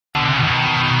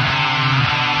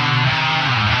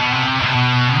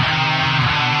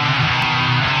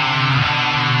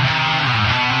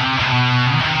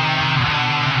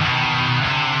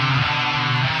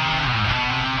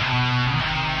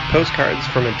Postcards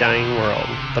from a Dying World,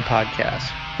 the podcast.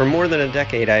 For more than a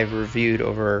decade, I've reviewed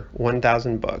over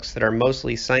 1,000 books that are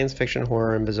mostly science fiction,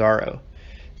 horror, and bizarro.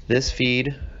 This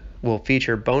feed will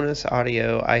feature bonus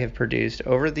audio I have produced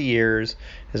over the years,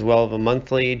 as well as a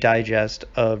monthly digest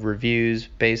of reviews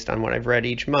based on what I've read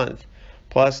each month,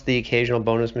 plus the occasional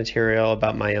bonus material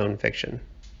about my own fiction.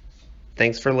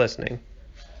 Thanks for listening.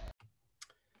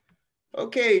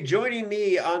 Okay, joining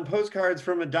me on Postcards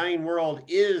from a Dying World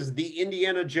is the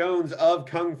Indiana Jones of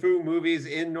Kung Fu movies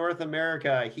in North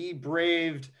America. He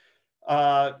braved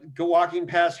walking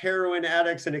past heroin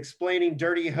addicts and explaining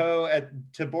dirty ho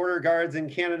to border guards in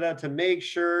Canada to make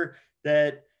sure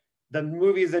that the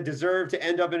movies that deserve to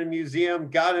end up in a museum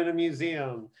got in a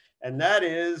museum. And that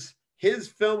is his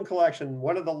film collection,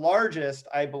 one of the largest,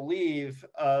 I believe,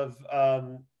 of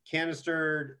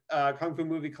canistered Kung Fu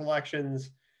movie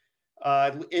collections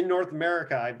in North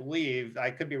America, I believe.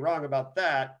 I could be wrong about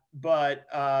that, but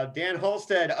Dan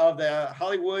Halsted of the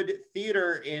Hollywood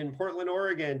Theater in Portland,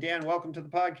 Oregon. Dan, welcome to the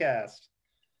podcast.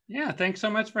 Yeah, thanks so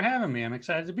much for having me. I'm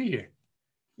excited to be here.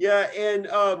 Yeah, and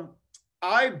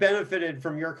I benefited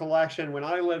from your collection when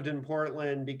I lived in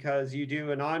Portland because you do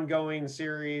an ongoing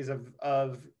series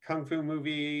of Kung Fu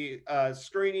movie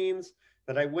screenings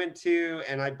that I went to,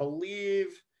 and I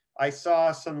believe I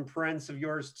saw some prints of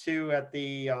yours too at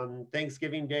the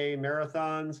Thanksgiving Day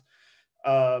marathons,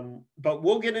 but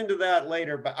we'll get into that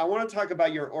later. But I want to talk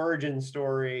about your origin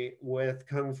story with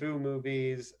Kung Fu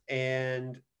movies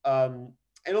and a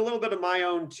little bit of my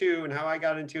own too, and how I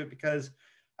got into it, because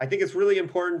I think it's really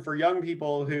important for young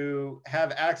people who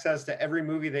have access to every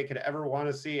movie they could ever want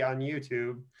to see on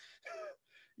YouTube.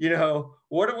 You know,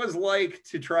 what it was like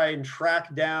to try and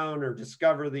track down or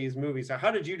discover these movies. So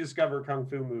how did you discover Kung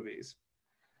Fu movies?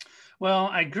 Well,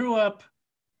 I grew up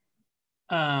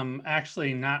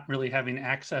actually not really having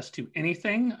access to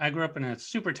anything. I grew up in a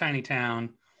super tiny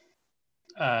town,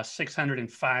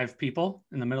 605 people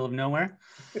in the middle of nowhere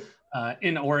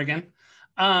in Oregon.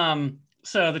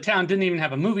 So the town didn't even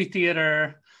have a movie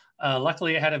theater.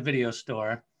 Luckily, it had a video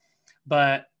store,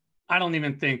 but I don't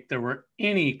even think there were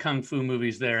any Kung Fu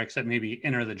movies there except maybe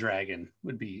Enter the Dragon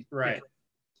would be right.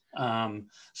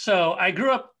 So I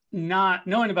grew up not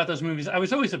knowing about those movies. I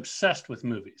was always obsessed with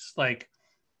movies, like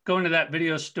going to that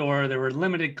video store. There were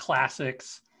limited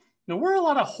classics. There were a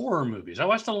lot of horror movies. I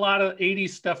watched a lot of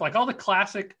 80s stuff, like all the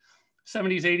classic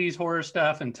 70s, 80s horror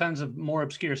stuff, and tons of more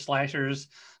obscure slashers.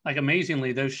 Like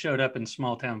amazingly, those showed up in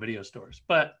small town video stores,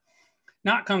 but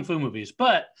not Kung Fu movies.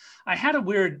 But I had a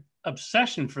weird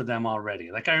obsession for them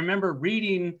already. Like I remember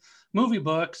reading movie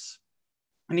books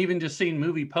and even just seeing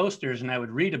movie posters, and I would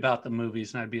read about the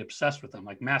movies and I'd be obsessed with them,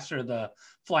 like Master of the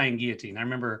Flying Guillotine. I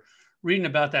remember reading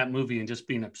about that movie and just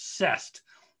being obsessed,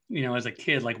 you know, as a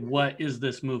kid, like, what is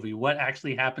this movie? What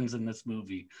actually happens in this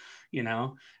movie? You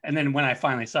know? And then when I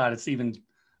finally saw it, it's even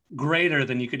greater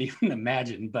than you could even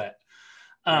imagine. But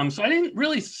so I didn't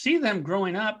really see them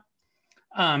growing up,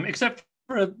 except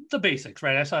for the basics,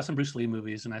 right? I saw some Bruce Lee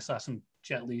movies and I saw some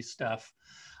Jet Li stuff.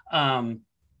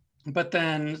 But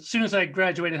then as soon as I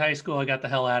graduated high school, I got the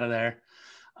hell out of there.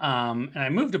 And I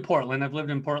moved to Portland. I've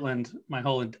lived in Portland my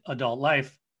whole adult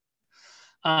life.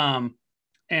 And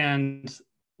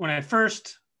when I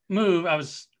first moved, I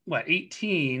was,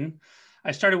 18?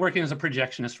 I started working as a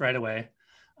projectionist right away.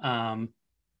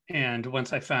 And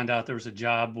once I found out there was a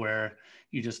job where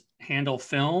you just handle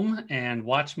film and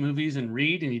watch movies and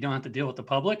read, and you don't have to deal with the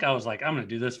public, I was like, I'm going to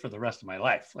do this for the rest of my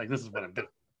life. Like, this is what I'm doing.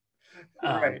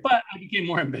 Right. But I became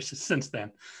more ambitious since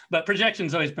then. But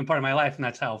projection's always been part of my life, and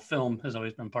that's how film has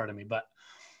always been part of me. But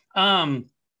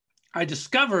I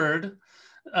discovered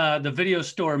the video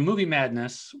store Movie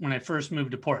Madness when I first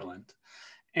moved to Portland.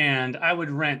 And I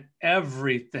would rent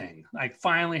everything. I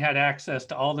finally had access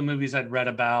to all the movies I'd read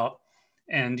about.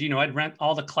 And, you know, I'd rent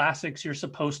all the classics you're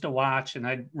supposed to watch, and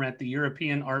I'd rent the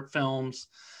European art films.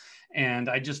 And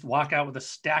I'd just walk out with a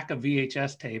stack of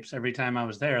VHS tapes every time I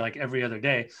was there, like every other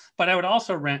day. But I would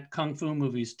also rent Kung Fu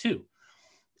movies too.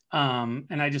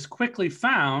 And I just quickly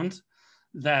found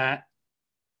that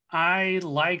I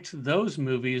liked those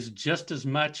movies just as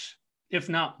much, if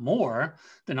not more,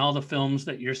 than all the films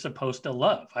that you're supposed to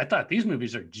love. I thought these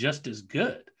movies are just as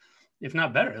good, if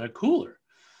not better. They're cooler.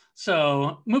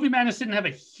 So Movie Madness didn't have a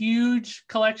huge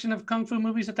collection of Kung Fu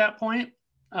movies at that point.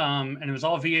 And it was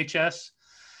all VHS.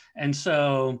 And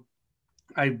so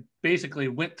I basically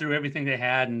went through everything they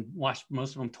had and watched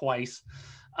most of them twice.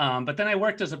 But then I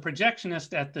worked as a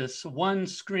projectionist at this one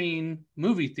screen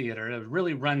movie theater, a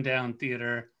really rundown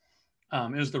theater.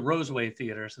 It was the Roseway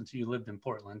Theater, since you lived in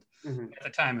Portland. Mm-hmm. At the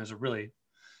time, it was a really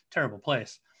terrible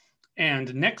place.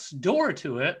 And next door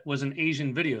to it was an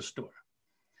Asian video store.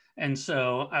 And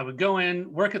so I would go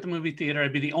in, work at the movie theater.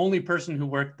 I'd be the only person who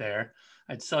worked there.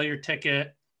 I'd sell your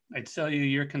ticket. I'd sell you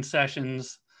your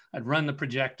concessions. I'd run the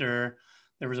projector.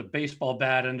 There was a baseball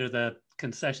bat under the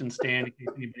concession stand in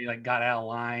case anybody like got out of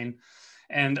line.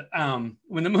 And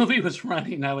when the movie was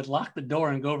running, I would lock the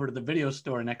door and go over to the video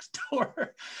store next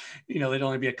door. There'd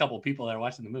only be a couple of people there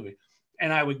watching the movie.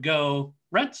 And I would go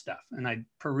rent stuff and I'd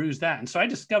peruse that. And so I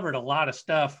discovered a lot of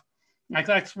stuff. Like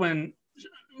that's when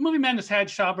Movie Madness had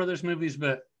Shaw Brothers movies,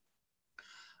 but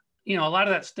a lot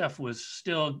of that stuff was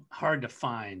still hard to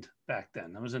find back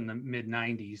then. That was in the mid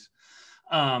 90s.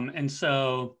 And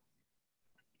so,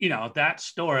 that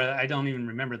store, I don't even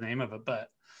remember the name of it, but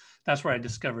that's where I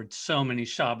discovered so many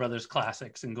Shaw Brothers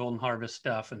classics and Golden Harvest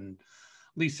stuff and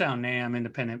Lee Sao Nam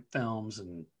independent films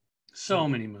and so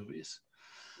many movies.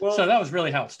 Well, so that was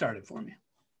really how it started for me.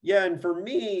 Yeah, and for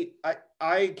me,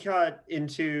 I got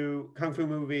into Kung Fu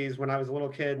movies when I was a little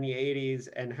kid in the 80s,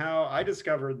 and how I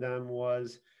discovered them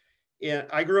was,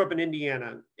 I grew up in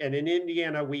Indiana, and in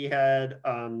Indiana we had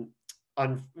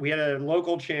we had a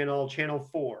local channel, Channel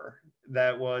 4,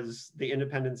 that was the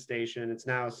independent station. It's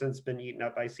now since been eaten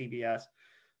up by CBS.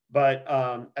 But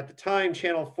at the time,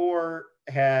 Channel 4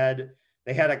 had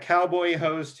a cowboy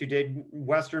host who did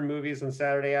Western movies on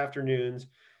Saturday afternoons.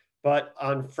 But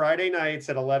on Friday nights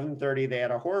at 11:30, they had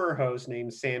a horror host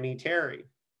named Sammy Terry.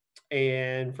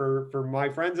 And for my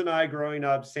friends and I growing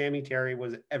up, Sammy Terry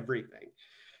was everything,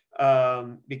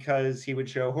 because he would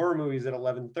show horror movies at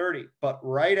 11:30. But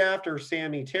right after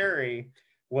Sammy Terry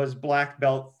was Black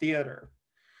Belt Theater.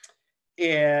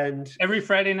 And every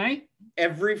Friday night?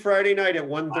 Every Friday night at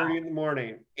 1:30 in the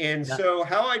morning. And so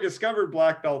how I discovered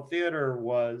Black Belt Theater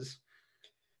was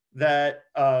that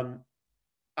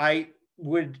I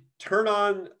would turn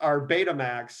on our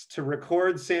Betamax to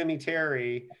record Sammy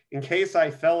Terry in case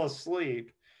I fell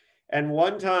asleep. And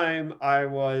one time I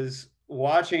was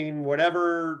watching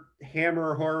whatever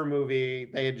Hammer horror movie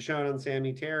they had shown on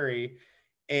Sammy Terry,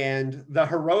 and The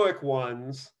Heroic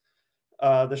Ones,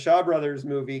 the Shaw Brothers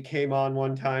movie, came on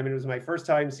one time, and it was my first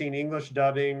time seeing English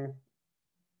dubbing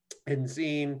and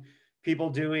seeing people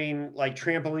doing like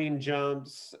trampoline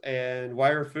jumps and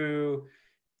wire fu.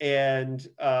 And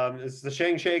it's the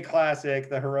Shang Chi classic,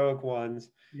 The Heroic Ones.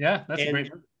 Yeah, that's a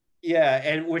great movie. Yeah,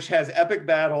 and which has epic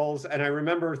battles. And I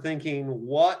remember thinking,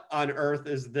 what on earth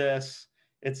is this?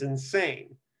 It's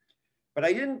insane. But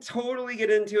I didn't totally get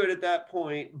into it at that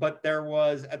point. But there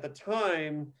was, at the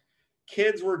time,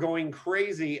 kids were going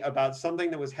crazy about something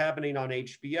that was happening on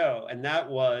HBO. And that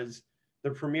was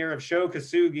the premiere of Sho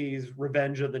Kosugi's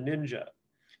Revenge of the Ninja,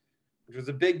 which was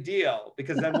a big deal,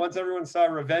 because then once everyone saw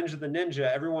Revenge of the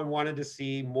Ninja, everyone wanted to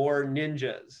see more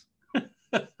ninjas,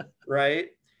 right?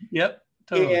 Yep,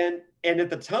 totally. And at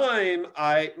the time,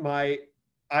 I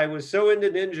was so into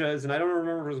ninjas, and I don't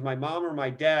remember if it was my mom or my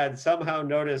dad somehow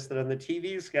noticed that on the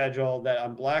TV schedule, that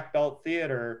on Black Belt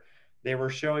Theater, they were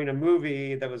showing a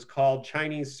movie that was called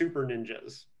Chinese Super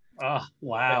Ninjas. Oh,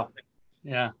 wow.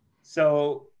 Yeah.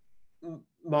 So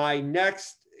my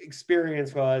next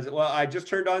experience was, well, I just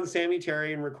turned on Sammy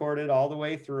Terry and recorded all the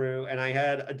way through, and I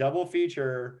had a double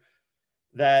feature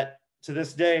that to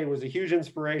this day was a huge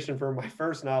inspiration for my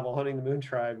first novel, Hunting the Moon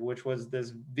Tribe, which was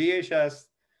this VHS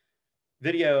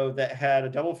video that had a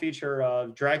double feature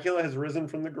of Dracula Has Risen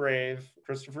from the Grave,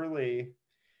 Christopher Lee,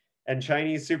 and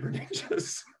Chinese Super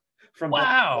Ninjas from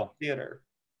Wow Theater.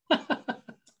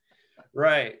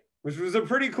 Right, which was a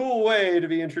pretty cool way to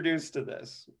be introduced to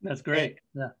this. That's great.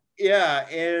 Yeah,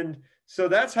 and so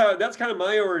that's kind of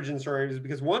my origin story, is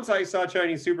because once I saw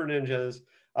Chinese Super Ninjas,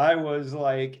 I was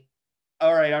like,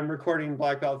 all right, I'm recording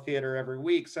Black Belt Theater every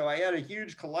week. So I had a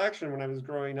huge collection when I was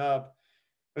growing up.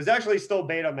 It was actually still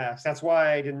Betamax. That's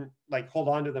why I didn't like hold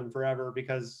on to them forever,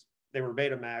 because they were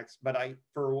Betamax. But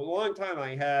for a long time,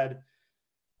 I had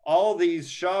all these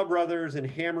Shaw Brothers and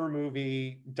Hammer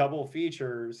movie double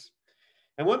features.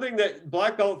 And one thing that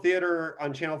Black Belt Theater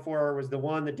on Channel 4 was the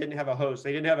one that didn't have a host.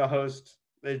 They didn't have a host.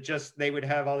 They would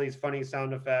have all these funny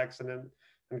sound effects and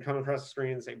then come across the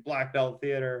screen and say Black Belt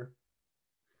Theater.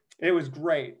 And it was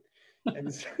great.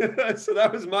 And so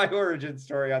that was my origin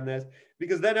story on this,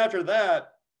 because then after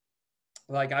that,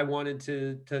 like, I wanted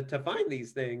to find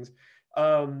these things.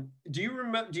 Do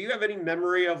you have any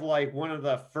memory of like one of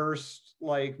the first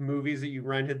like movies that you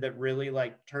rented that really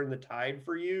like turned the tide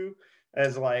for you,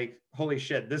 as like, holy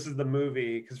shit, this is the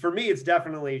movie? Because for me, it's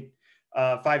definitely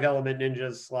Five Element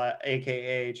Ninjas,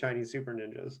 aka Chinese Super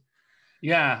Ninjas.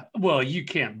 Yeah, well, you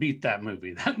can't beat that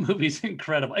movie. That movie's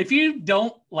incredible. If you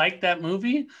don't like that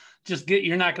movie,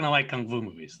 you're not going to like Kung Fu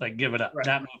movies. Like, give it up. Right.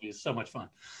 That movie is so much fun.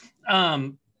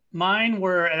 Mine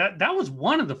were, that was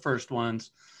one of the first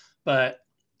ones, but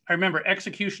I remember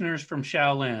Executioners from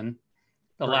Shaolin,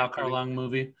 the Great Lau movie. Kar-Leung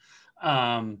movie,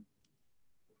 um,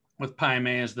 with Pai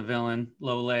Mei as the villain,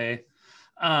 Lo Lei.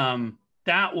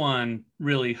 That one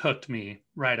really hooked me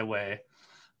right away.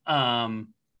 And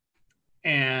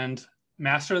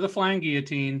Master of the Flying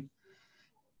Guillotine,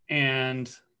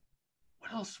 and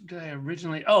what else did I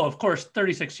originally? Oh, of course,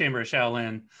 36 Chamber of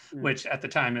Shaolin, which at the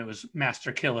time it was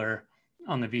Master Killer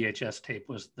on the VHS tape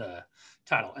was the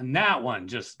title. And that one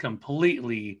just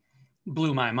completely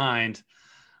blew my mind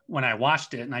when I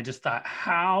watched it. And I just thought,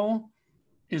 how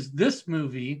is this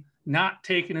movie not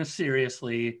taken as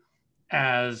seriously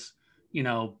as, you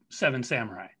know, Seven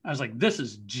Samurai? I was like, this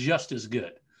is just as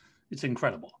good. It's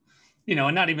incredible. You know,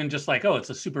 and not even just like, oh, it's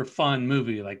a super fun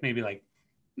movie, like maybe like,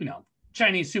 you know,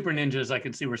 Chinese Super Ninjas. I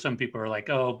can see where some people are like,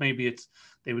 oh, maybe it's,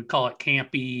 they would call it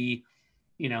campy,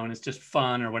 you know, and it's just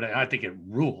fun or whatever. I think it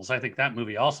rules. I think that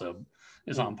movie also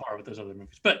is on par with those other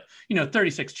movies. But, you know,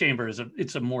 36 Chamber is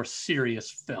it's a more serious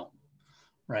film,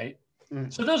 right?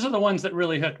 So those are the ones that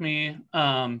really hooked me.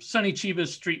 Sonny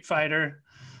Chiba's Street Fighter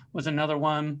was another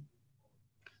one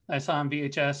I saw on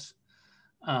VHS.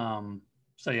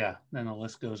 So yeah, then the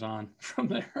list goes on from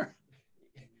there.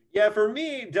 Yeah, for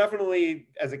me, definitely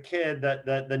as a kid, that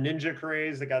the ninja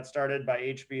craze that got started by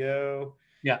HBO,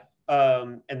 Yeah,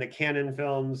 and the canon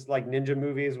films like ninja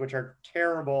movies, which are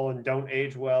terrible and don't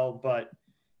age well, but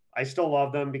I still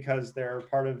love them because they're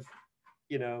part of,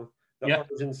 you know, the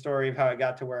origin story of how I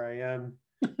got to where I am.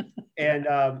 And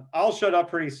I'll shut up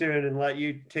pretty soon and let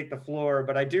you take the floor.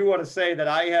 But I do want to say that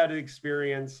I had an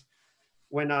experience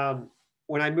when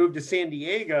I moved to San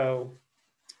Diego.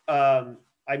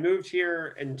 I moved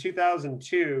here in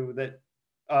 2002. That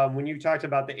when you talked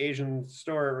about the Asian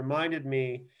store, it reminded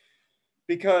me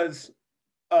because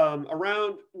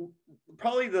around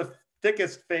probably the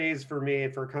thickest phase for me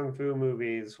for Kung Fu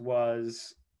movies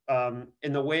was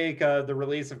in the wake of the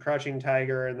release of Crouching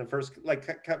Tiger and the first like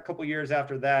couple years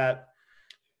after that,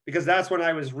 because that's when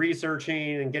I was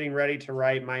researching and getting ready to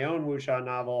write my own wuxia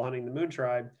novel, Hunting the Moon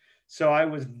Tribe. So I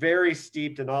was very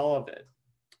steeped in all of it.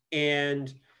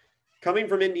 And coming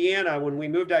from Indiana, when we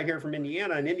moved out here from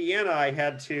Indiana, in Indiana, I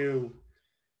had to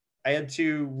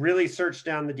really search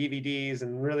down the DVDs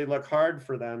and really look hard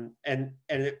for them. And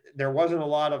there wasn't a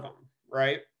lot of them,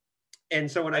 right? And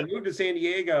so when I moved to San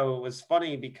Diego, it was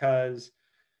funny because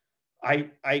I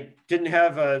didn't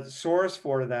have a source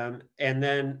for them. And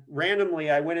then randomly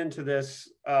I went into this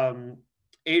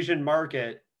Asian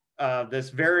market, this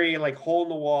very like hole in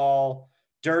the wall,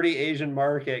 dirty Asian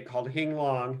market called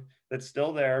Hinglong that's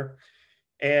still there.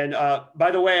 And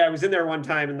by the way, I was in there one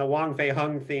time and the Wong Fei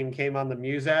Hung theme came on the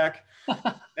Muzak.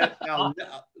 I'll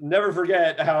never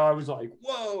forget how I was like,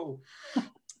 whoa.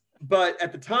 But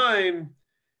at the time,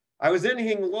 I was in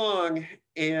Hinglong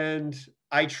and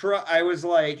I was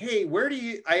like, hey,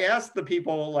 I asked the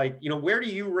people like, you know, where do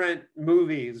you rent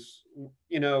movies?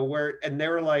 You know, and they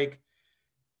were like,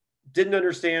 didn't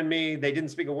understand me. They didn't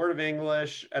speak a word of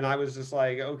English. And I was just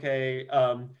like, okay.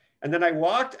 And then I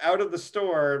walked out of the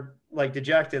store, like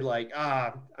dejected, like,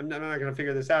 I'm not going to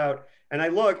figure this out. And I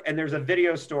look and there's a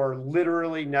video store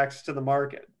literally next to the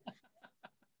market.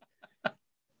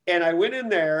 And I went in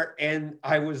there and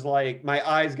I was like, my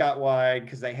eyes got wide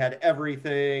because they had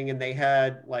everything. And they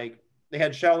had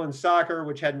Shaolin Soccer,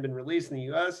 which hadn't been released in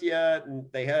the US yet. And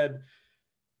they had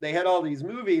all these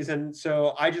movies. And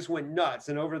so I just went nuts.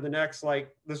 And over the next,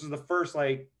 this was the first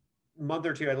month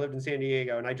or two I lived in San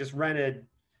Diego, and I just rented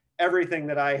everything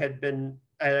that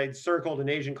I'd circled in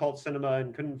Asian cult cinema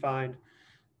and couldn't find.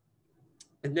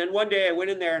 And then one day I went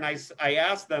in there and I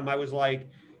asked them, I was like,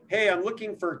 hey, I'm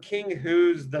looking for King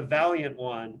Hu's The Valiant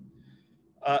One.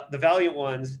 The Valiant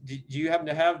Ones, do you happen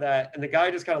to have that? And the guy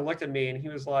just kind of looked at me and he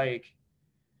was like,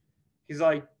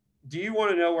 do you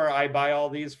want to know where I buy all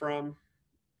these from?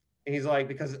 And he's like,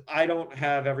 because I don't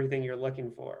have everything you're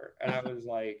looking for. And I was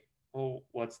like, well,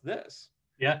 what's this?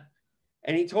 Yeah.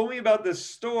 And he told me about this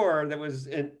store that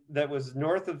was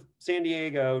north of San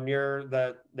Diego near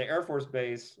the Air Force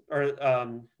Base,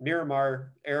 or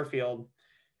Miramar Airfield.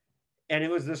 And it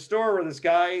was the store where this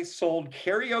guy sold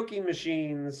karaoke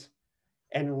machines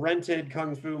and rented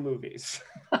Kung Fu movies.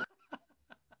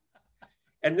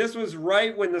 And this was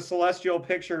right when the Celestial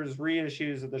Pictures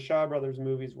reissues of the Shaw Brothers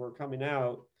movies were coming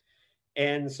out.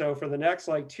 And so for the next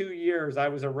 2 years, I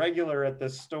was a regular at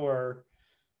this store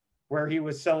where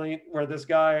this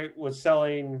guy was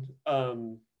selling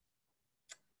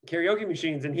karaoke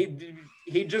machines. And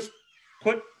he just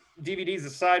put DVDs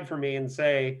aside for me and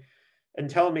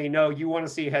tell me, no, you want to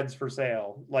see Heads for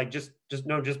Sale.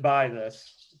 Just buy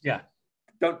this. Yeah.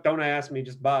 Don't ask me,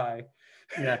 just buy.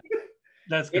 Yeah.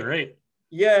 That's great.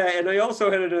 Yeah, and I also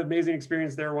had an amazing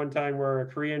experience there one time where a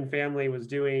Korean family was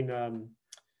doing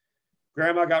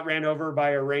grandma got ran over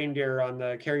by a reindeer on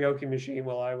the karaoke machine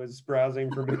while I was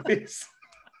browsing for movies.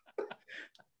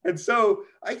 And so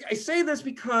I say this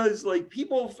because like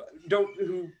people don't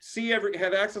who see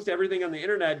have access to everything on the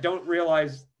internet don't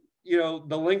realize, you know,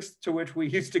 the links to which we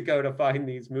used to go to find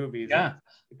these movies. Yeah.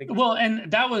 Well,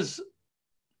 and that was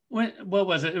what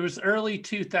was it? It was early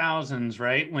 2000s,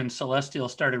 right? When Celestial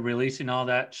started releasing all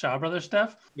that Shaw Brothers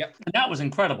stuff. Yep. And that was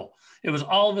incredible. It was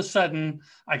all of a sudden,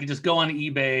 I could just go on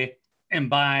eBay and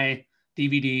buy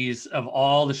DVDs of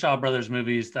all the Shaw Brothers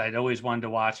movies that I'd always wanted to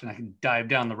watch, and I could dive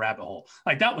down the rabbit hole.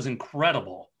 Like, that was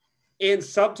incredible. And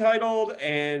subtitled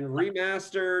and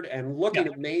remastered and looking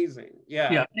amazing.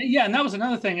 Yeah. Yeah. And that was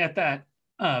another thing at that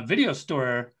video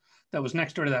store that was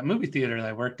next door to that movie theater that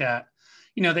I worked at.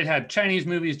 You know, they'd have Chinese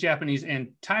movies, Japanese, and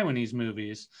Taiwanese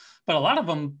movies, but a lot of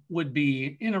them would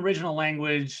be in original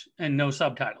language and no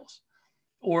subtitles.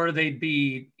 Or they'd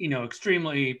be, you know,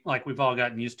 extremely, like we've all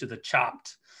gotten used to the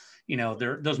chopped, you know,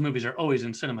 those movies are always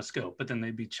in CinemaScope, but then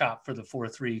they'd be chopped for the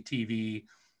 4:3 TV,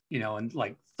 you know, and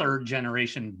like third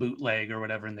generation bootleg or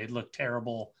whatever, and they'd look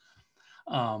terrible.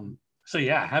 So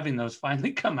yeah, having those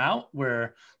finally come out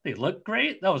where they look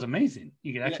great, that was amazing.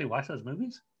 You could actually watch those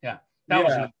movies. Yeah. That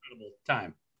was an incredible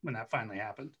time when that finally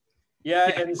happened. Yeah,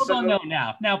 and people don't know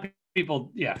now. Now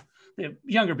people, the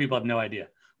younger people have no idea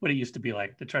what it used to be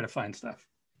like to try to find stuff.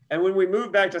 And when we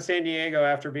moved back to San Diego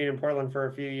after being in Portland for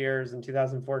a few years in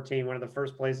 2014, one of the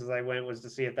first places I went was to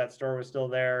see if that store was still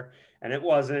there, and it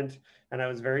wasn't, and I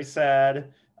was very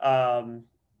sad.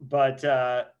 But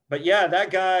yeah,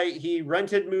 that guy, he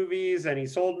rented movies and he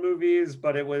sold movies,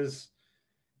 but it was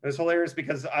hilarious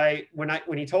because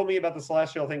when he told me about the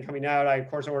Celestial thing coming out, I of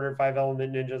course ordered 5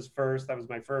 Element Ninjas first. That was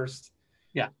my first.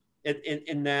 Yeah.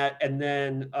 In that, and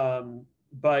then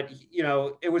but you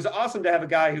know, it was awesome to have a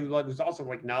guy who was also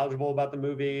like knowledgeable about the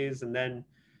movies, and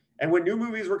when new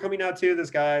movies were coming out too,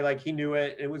 this guy, like, he knew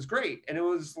it. It was great, and it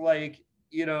was like,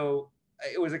 you know,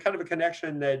 it was a kind of a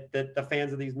connection that the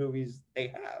fans of these movies they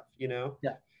have, you know.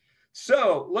 Yeah.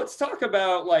 So let's talk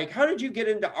about, like, how did you get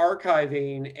into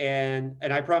archiving? And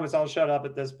I promise I'll shut up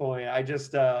at this point. I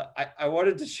just I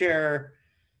wanted to share,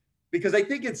 because I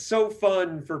think it's so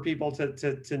fun for people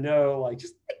to know, like,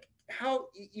 just like how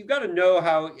you got to know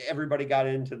how everybody got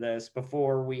into this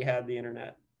before we had the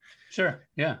internet. Sure.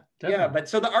 Yeah. Definitely. Yeah, but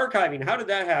so the archiving, how did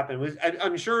that happen?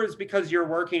 I'm sure it's because you're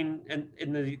working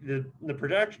in the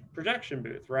projection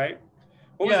booth, right?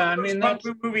 What was the first Kung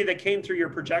Fu movie that came through your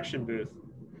projection booth?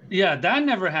 Yeah, that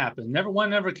never happened. One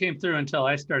never came through until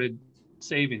I started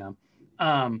saving them.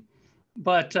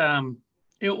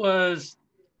 It was,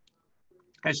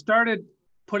 I started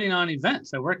putting on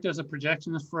events. I worked as a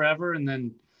projectionist forever. And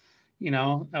then, you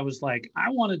know, I was like, I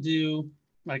want to do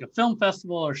like a film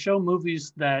festival or show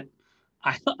movies that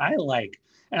I like.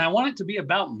 And I want it to be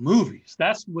about movies.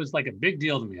 That was like a big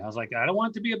deal to me. I was like, I don't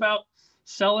want it to be about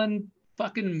selling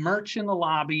fucking merch in the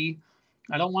lobby.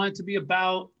 I don't want it to be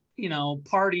about, you know,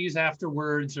 parties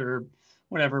afterwards or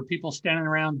whatever, people standing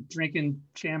around drinking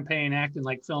champagne, acting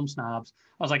like film snobs.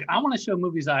 I was like, I want to show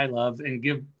movies I love and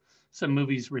give some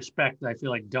movies respect that I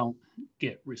feel like don't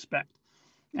get respect.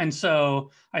 And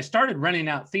so I started renting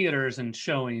out theaters and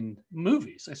showing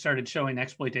movies. I started showing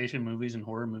exploitation movies and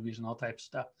horror movies and all types of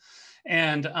stuff.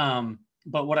 And,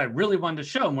 but what I really wanted to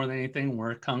show more than anything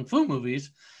were Kung Fu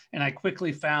movies. And I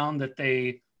quickly found that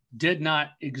they did not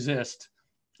exist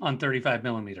on 35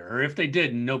 millimeter, or if they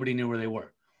did, nobody knew where they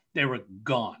were. They were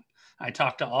gone. I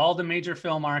talked to all the major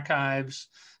film archives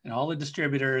and all the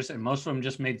distributors, and most of them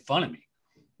just made fun of me.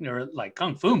 They were like,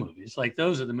 Kung Fu movies, like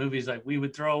those are the movies that we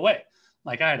would throw away.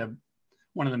 Like I had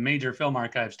one of the major film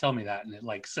archives tell me that, and it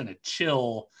like sent a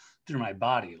chill through my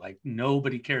body. Like,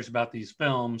 nobody cares about these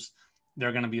films.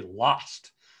 They're going to be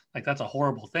lost. Like, that's a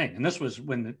horrible thing. And this was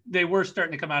when they were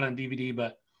starting to come out on DVD,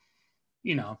 but,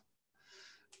 you know,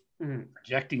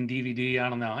 projecting DVD, I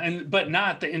don't know. But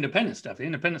not the independent stuff. The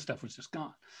independent stuff was just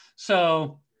gone.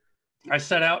 So I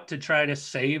set out to try to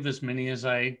save as many as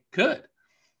I could.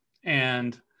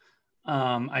 And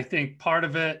I think part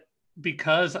of it,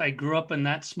 because I grew up in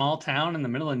that small town in the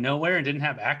middle of nowhere and didn't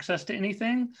have access to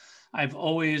anything, I've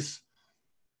always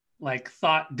like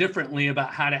thought differently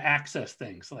about how to access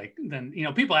things. Like, then, you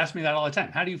know, people ask me that all the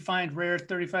time. How do you find rare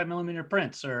 35 millimeter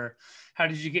prints? Or how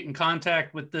did you get in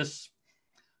contact with this,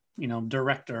 you know,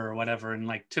 director or whatever? And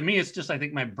like, to me, it's just, I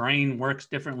think my brain works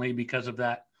differently because of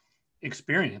that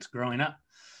experience growing up.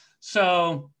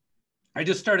 So I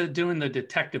just started doing the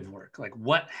detective work, like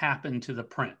what happened to the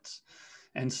prints.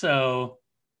 And so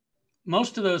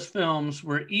most of those films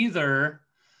were either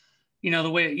you know,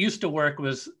 the way it used to work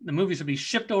was the movies would be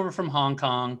shipped over from Hong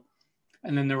Kong,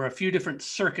 and then there were a few different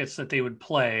circuits that they would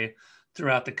play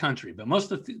throughout the country. But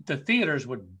most of the theaters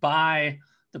would buy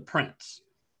the prints.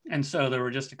 And so there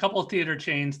were just a couple of theater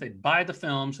chains. They'd buy the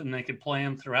films and they could play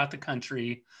them throughout the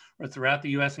country or throughout the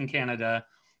US and Canada.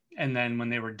 And then when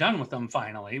they were done with them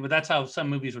finally, but that's how some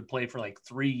movies would play for like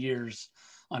 3 years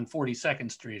on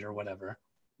 42nd Street or whatever.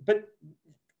 But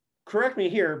correct me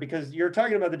here, because you're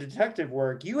talking about the detective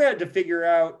work. You had to figure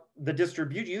out the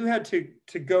distribution. You had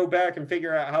to go back and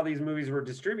figure out how these movies were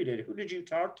distributed. Who did you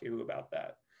talk to about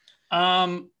that?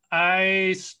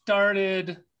 I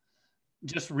started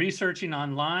just researching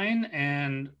online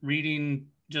and reading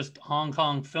just Hong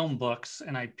Kong film books,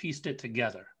 and I pieced it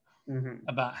together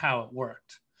about how it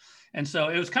worked. And so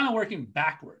it was kind of working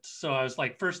backwards. So I was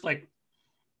like, first, like,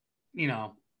 you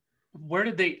know, where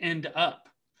did they end up,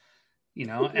 you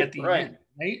know, at the end,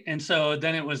 right? And so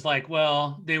then it was like,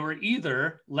 well, they were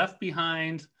either left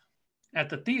behind at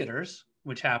the theaters,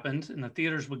 which happened, and the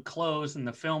theaters would close and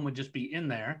the film would just be in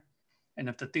there. And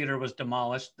if the theater was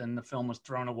demolished, then the film was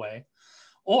thrown away.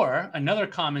 Or another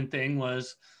common thing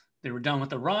was they were done with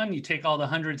the run. You take all the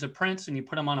hundreds of prints and you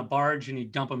put them on a barge and you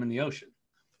dump them in the ocean.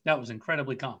 That was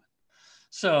incredibly common.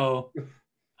 So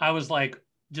I was like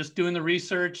just doing the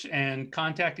research and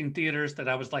contacting theaters that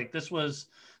I was like, this was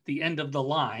the end of the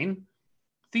line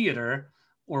theater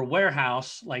or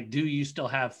warehouse. Like, do you still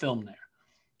have film there?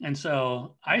 And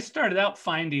so I started out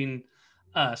finding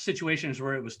situations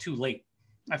where it was too late.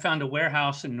 I found a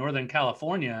warehouse in Northern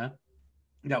California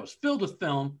that was filled with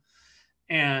film,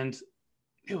 and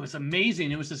it was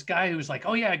amazing. It was this guy who was like,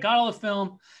 oh yeah, I got all the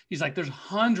film. He's like, there's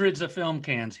hundreds of film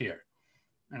cans here.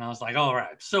 And I was like, all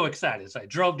right, so excited. So I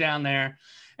drove down there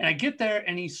and I get there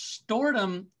and he stored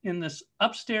them in this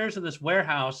upstairs of this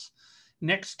warehouse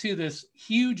next to this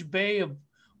huge bay of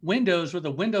windows where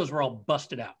the windows were all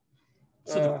busted out.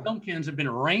 So the film cans had been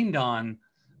rained on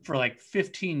for like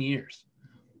 15 years.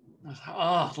 I was like,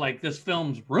 oh, like this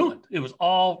film's ruined. It was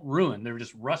all ruined. They were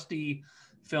just rusty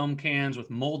film cans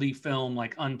with moldy film,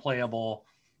 like unplayable.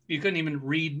 You couldn't even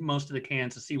read most of the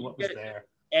cans to see what was there.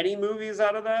 Any movies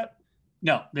out of that?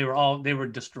 No, they were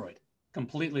destroyed,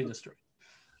 completely destroyed.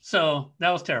 So that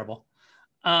was terrible.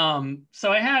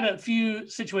 So I had a few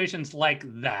situations like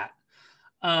that.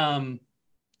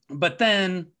 But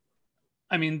then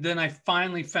I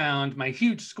finally found my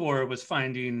huge score was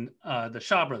finding the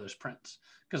Shaw Brothers prints.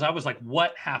 Because I was like,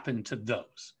 what happened to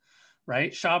those,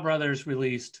 right? Shaw Brothers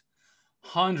released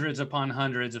hundreds upon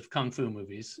hundreds of Kung Fu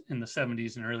movies in the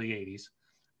 70s and early 80s,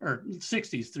 or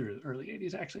 60s through early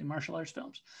 80s, actually, martial arts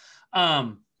films.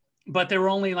 But there were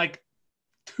only like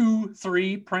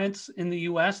 2-3 prints in the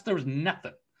US. There was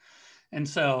nothing. And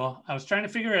so I was trying to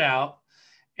figure it out.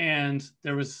 And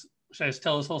there was, should I just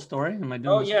tell this whole story? Am I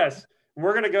doing this? Yes.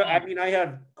 We're going to go. I mean, I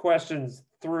have questions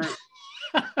through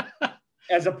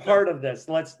as a part of this.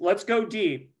 Let's go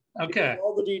deep. Okay.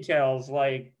 All the details,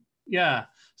 like. Yeah.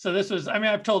 So this was,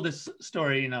 I've told this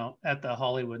story, you know, at the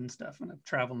Hollywood and stuff, and I've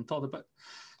traveled and told it, but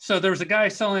so there was a guy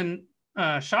selling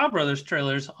Shaw Brothers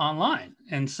trailers online.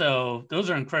 And so those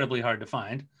are incredibly hard to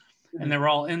find. And they were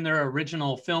all in their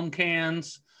original film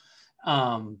cans.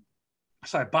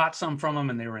 So I bought some from him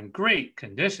and they were in great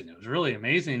condition. It was really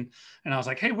amazing. And I was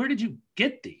like, hey, where did you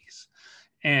get these?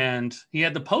 And he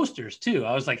had the posters too.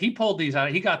 I was like, he pulled these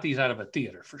out. He got these out of a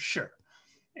theater for sure.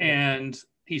 And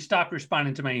he stopped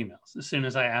responding to my emails as soon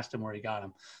as I asked him where he got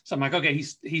them. So I'm like, okay,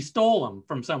 he stole them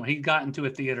from someone. He got into a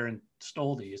theater and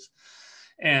stole these.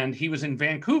 And he was in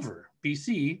Vancouver,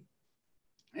 BC.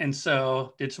 And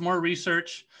so did some more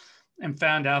research and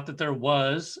found out that there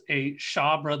was a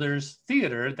Shaw Brothers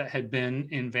theater that had been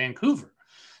in Vancouver.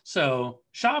 So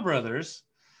Shaw Brothers,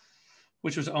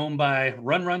 which was owned by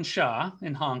Run Run Shaw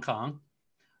in Hong Kong,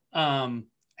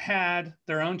 had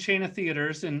their own chain of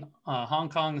theaters in Hong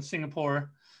Kong and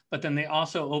Singapore, but then they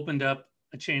also opened up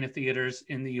a chain of theaters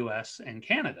in the US and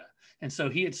Canada. And so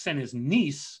he had sent his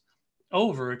niece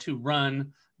over to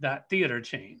run that theater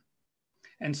chain.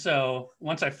 And so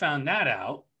once I found that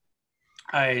out,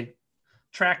 I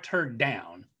tracked her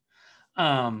down.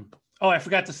 I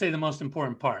forgot to say the most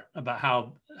important part about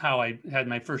how I had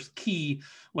my first key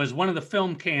was one of the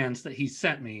film cans that he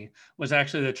sent me was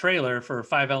actually the trailer for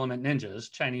 5 Element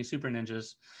Ninjas, Chinese Super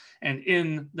Ninjas. And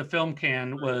in the film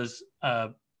can was a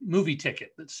movie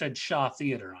ticket that said Shaw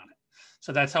Theater on it.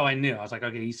 So that's how I knew. I was like,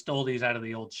 okay, he stole these out of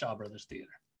the old Shaw Brothers Theater.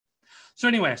 So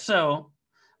anyway, so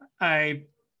I,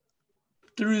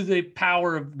 through the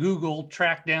power of Google,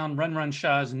 tracked down Run Run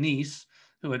Shaw's niece,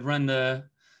 who had run the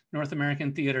North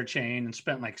American theater chain and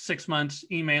spent like 6 months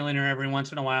emailing her every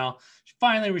once in a while. She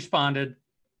finally responded,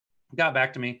 got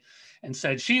back to me. and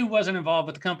said she wasn't involved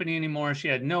with the company anymore. She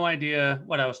had no idea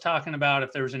what I was talking about,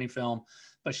 if there was any film,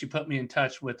 but she put me in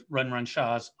touch with Run Run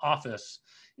Shaw's office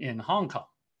in Hong Kong.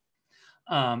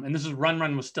 And this is Run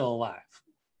Run was still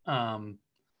alive.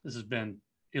 This has been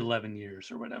 11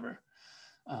 years or whatever,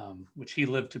 which he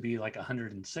lived to be like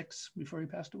 106 before he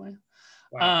passed away.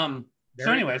 Wow. So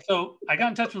anyway, so I got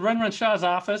in touch with Run Run Shaw's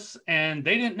office, and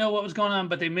they didn't know what was going on,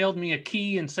 but they mailed me a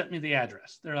key and sent me the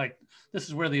address. They're like, this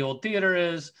is where the old theater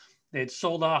is. They'd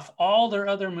sold off all their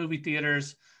other movie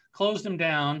theaters, closed them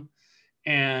down,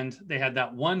 and they had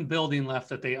that one building left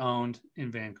that they owned in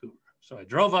Vancouver. So I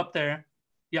drove up there.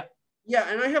 Yeah. Yeah,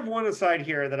 and I have one aside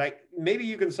here that maybe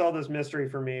you can solve this mystery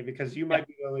for me, because you might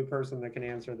be the only person that can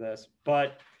answer this.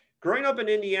 But growing up in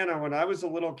Indiana, when I was a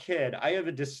little kid, I have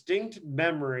a distinct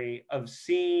memory of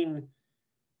seeing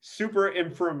Super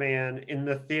Inframan in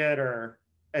the theater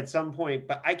at some point,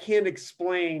 but I can't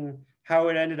explain how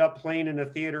it ended up playing in a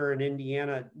theater in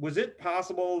Indiana. Was it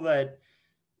possible that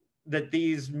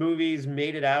these movies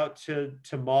made it out to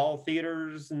mall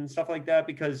theaters and stuff like that?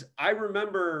 Because I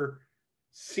remember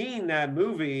seeing that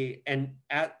movie and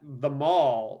at the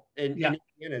mall in Indiana.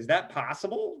 Is that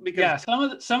possible? Because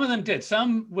some of them did.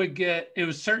 Some would get, it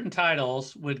was certain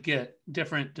titles would get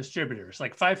different distributors.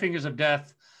 Like Five Fingers of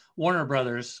Death, Warner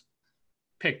Brothers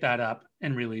picked that up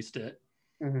and released it,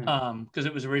 because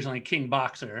it was originally King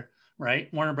Boxer, right?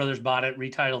 Warner Brothers bought it,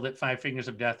 retitled it Five Fingers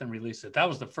of Death, and released it. That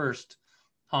was the first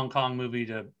Hong Kong movie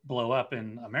to blow up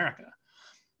in America.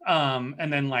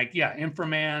 And then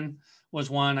Inframan was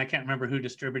one. I can't remember who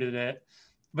distributed it,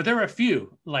 but there were a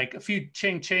few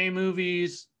Chang Che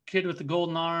movies, Kid with the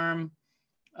Golden Arm.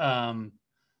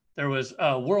 There was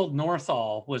World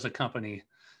Northall was a company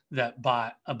that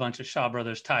bought a bunch of Shaw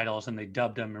Brothers titles, and they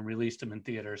dubbed them and released them in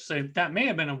theaters. So that may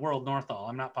have been a World Northall.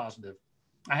 I'm not positive.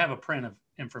 I have a print of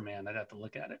Inframan. I'd have to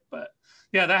look at it, but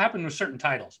yeah, that happened with certain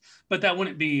titles, but that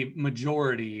wouldn't be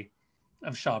majority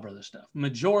of Shaw Brothers stuff.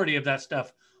 Majority of that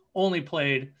stuff only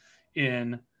played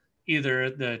in either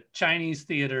the Chinese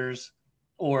theaters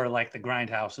or like the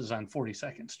grindhouses on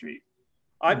 42nd Street.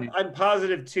 I'm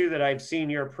positive too that I've seen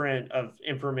your print of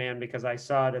Inframan, because I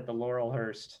saw it at the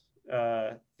Laurelhurst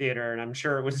theater, and I'm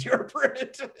sure it was your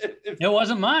print. It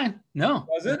wasn't mine. No.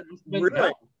 Was it? Really?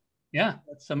 No. Yeah,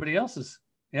 somebody else's.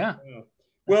 Yeah.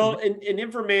 Well, in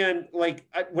Inframan,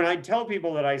 when I tell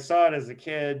people that I saw it as a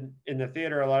kid in the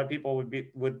theater, a lot of people would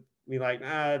be like,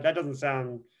 that doesn't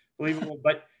sound believable,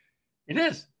 but it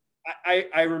is.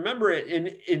 I remember it.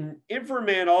 In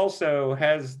Inframan also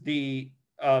has the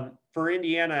for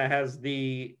Indiana has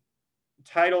the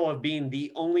title of being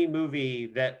the only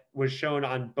movie that was shown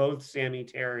on both Sammy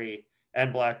Terry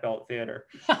and Black Belt Theater.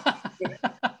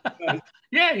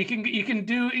 Yeah, you can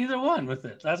do either one with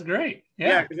it. That's great.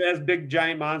 Yeah, because it has big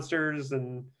giant monsters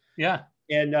and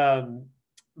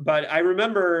but I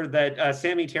remember that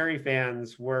Sammy Terry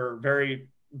fans were very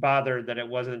bothered that it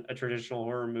wasn't a traditional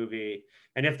horror movie,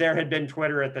 and if there had been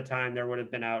Twitter at the time, there would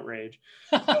have been outrage.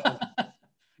 But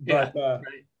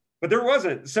there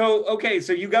wasn't. So okay,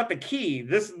 so you got the key.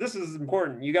 This is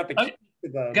important. You got the key.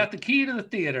 Got the key to the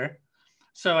theater.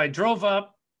 So I drove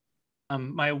up.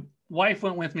 My wife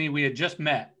went with me. We had just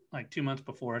met like 2 months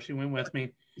before. She went with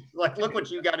me. Like, look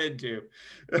what you got into.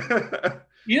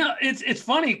 It's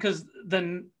funny because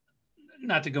then,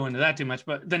 not to go into that too much,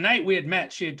 but the night we had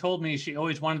met, she had told me she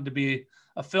always wanted to be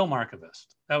a film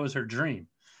archivist. That was her dream.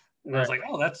 And I was like,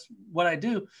 oh, that's what I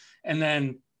do. And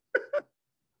then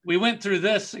we went through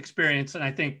this experience, and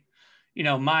I think,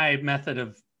 my method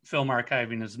of film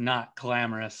archiving is not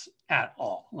glamorous at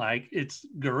all. Like, it's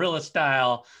guerrilla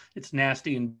style, it's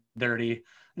nasty and dirty.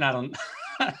 And I don't,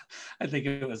 I think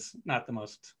it was not the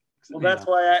most. Well,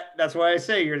 that's why I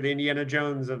say you're the Indiana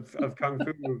Jones of Kung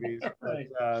Fu movies. Right.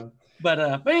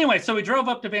 But anyway, so we drove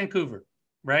up to Vancouver,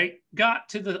 right? Got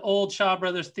to the old Shaw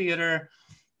Brothers Theater.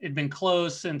 It'd been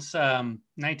closed since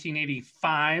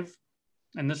 1985.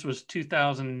 And this was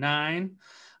 2009.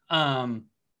 And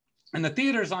the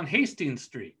theater's on Hastings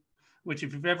Street, which,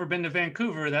 if you've ever been to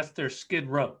Vancouver, that's their Skid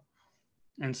Row.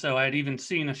 And so I'd even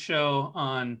seen a show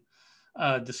on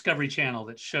Discovery Channel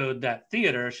that showed that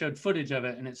theater, showed footage of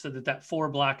it, and it said that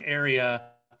 4-block area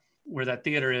where that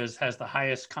theater is has the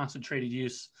highest concentrated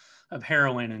use of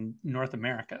heroin in North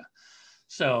America.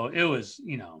 So it was,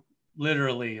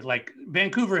 literally like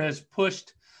Vancouver has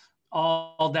pushed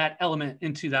all that element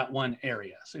into that one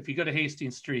area. So if you go to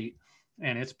Hastings Street,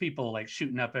 and it's people like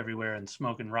shooting up everywhere and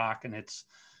smoking rock, and it's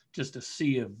just a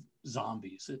sea of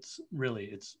zombies. It's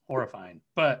horrifying.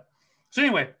 But so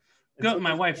anyway,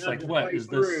 my wife's like, what is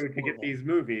this to get these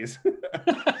movies?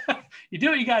 You do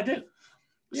what you gotta do.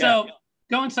 So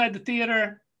go inside the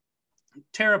theater.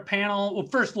 tear a panel. Well,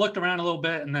 first looked around a little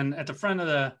bit, and then at the front of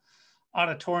the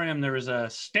auditorium there was a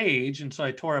stage, and so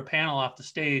I tore a panel off the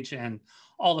stage, and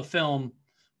all the film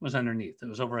was underneath. There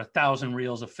was over 1,000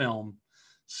 reels of film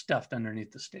stuffed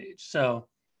underneath the stage. So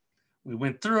we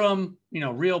went through them,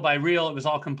 reel by reel. It was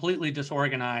all completely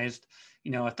disorganized.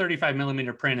 A 35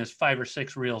 millimeter print is 5 or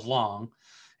 6 reels long.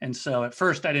 And so at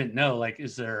first I didn't know, like,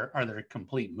 are there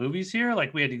complete movies here?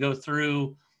 Like, we had to go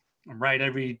through and write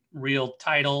every reel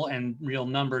title and reel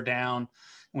number down.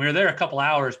 And we were there a couple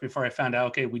hours before I found out,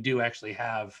 okay, we do actually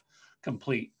have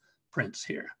complete prints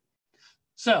here.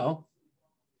 So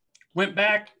went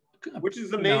back. Which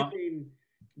is amazing,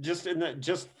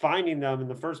 just finding them in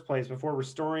the first place before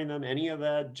restoring them, any of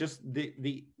that, just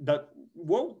the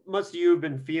what must you have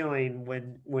been feeling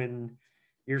when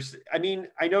you're, I mean,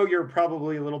 I know you're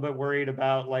probably a little bit worried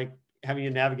about like having to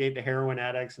navigate the heroin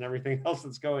addicts and everything else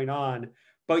that's going on,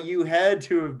 but you had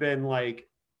to have been like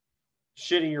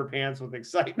shitting your pants with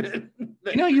excitement.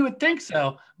 You would think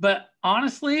so, but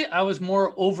honestly, I was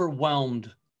more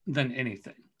overwhelmed than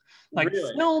anything. Like,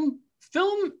 really?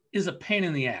 Film is a pain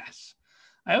in the ass.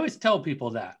 I always tell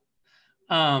people that.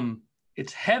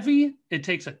 It's heavy. It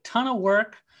takes a ton of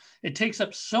work. It takes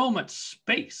up so much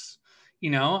space.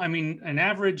 I mean, an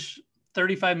average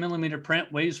 35 millimeter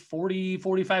print weighs 40,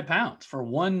 45 pounds for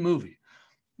one movie.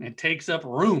 It takes up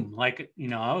room. Like,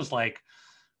 I was like,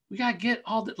 we got to get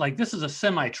all the, like, this is a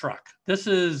semi truck. This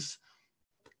is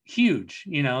huge.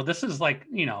 This is like,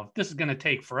 this is going to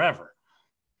take forever.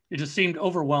 It just seemed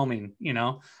overwhelming,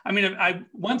 I mean,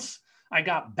 once I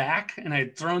got back and I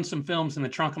had thrown some films in the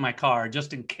trunk of my car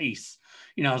just in case,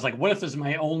 I was like, what if this is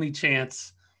my only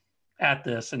chance at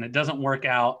this and it doesn't work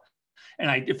out? And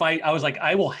I was like,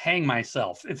 I will hang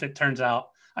myself if it turns out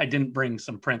I didn't bring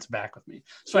some prints back with me.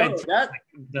 So that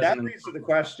leads to the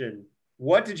question.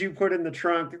 What did you put in the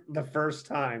trunk the first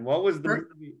time? What was the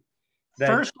movie?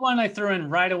 First one I threw in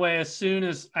right away as soon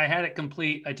as I had it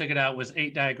complete. I took it out, was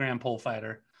 8 Diagram Pole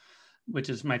Fighter, which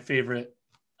is my favorite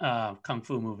Kung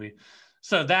Fu movie.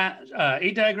 So that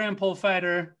 8 Diagram Pole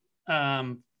Fighter,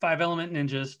 5 Element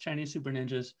Ninjas, Chinese Super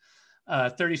Ninjas,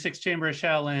 36 Chamber of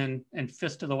Shaolin, and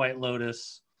Fist of the White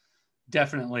Lotus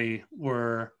definitely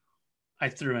I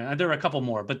threw in. There were a couple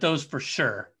more, but those for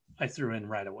sure I threw in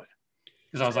right away.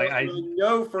 Because I was like, I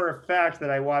know for a fact that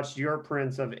I watched your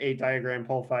prints of 8 Diagram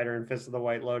Pole Fighter and Fist of the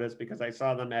White Lotus because I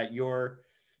saw them at your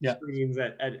screens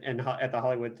at the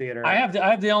Hollywood Theater. I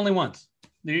have the only ones.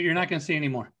 You're not going to see any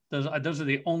more. Those are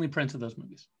the only prints of those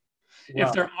movies. Wow.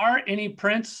 If there are any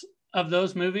prints of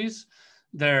those movies,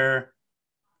 they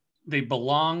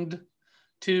belonged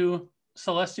to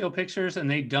Celestial Pictures and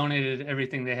they donated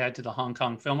everything they had to the Hong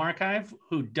Kong Film Archive,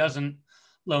 who doesn't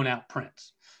loan out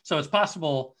prints. So it's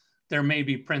possible there may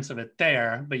be prints of it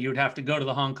there, but you would have to go to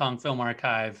the Hong Kong Film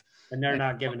Archive. And they're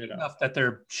not giving it up. That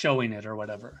they're showing it or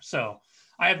whatever. So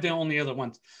I have the only other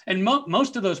ones. And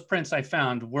most of those prints I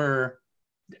found were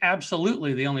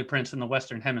absolutely the only prints in the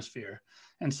Western Hemisphere.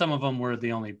 And some of them were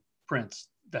the only prints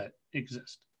that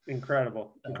exist.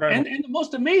 Incredible. And the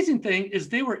most amazing thing is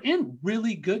they were in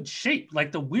really good shape.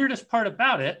 Like, the weirdest part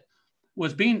about it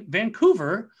was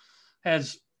Vancouver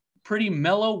has pretty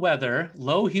mellow weather,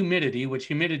 low humidity, which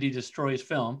humidity destroys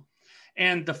film.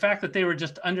 And the fact that they were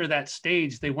just under that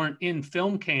stage, they weren't in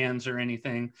film cans or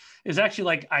anything, is actually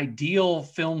like ideal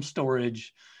film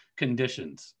storage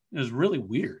conditions. It was really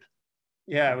weird.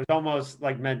 Yeah, it was almost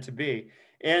like meant to be.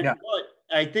 And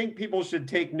I think people should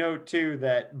take note too,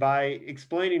 that by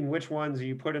explaining which ones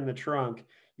you put in the trunk,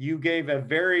 you gave a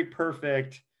very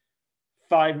perfect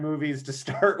 5 movies to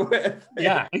start with.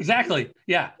 Yeah, exactly.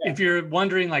 Yeah. If you're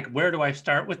wondering, like, where do I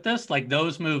start with this? Like,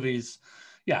 those movies,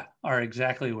 are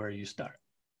exactly where you start.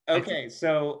 Okay.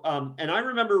 So, and I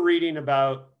remember reading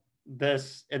about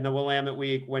this in the Willamette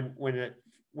Week when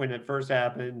it first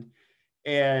happened,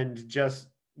 and just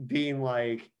being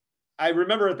like, I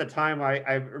remember at the time,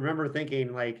 I remember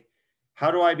thinking, like,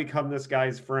 how do I become this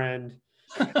guy's friend?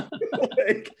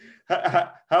 Like,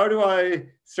 how do I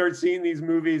start seeing these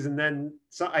movies? And then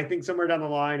I think somewhere down the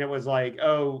line, it was like,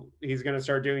 oh, he's going to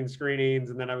start doing screenings.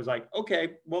 And then I was like,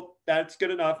 okay, well, that's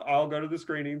good enough. I'll go to the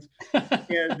screenings.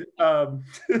 And,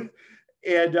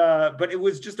 but it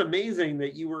was just amazing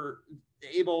that you were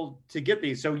able to get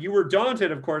these. So you were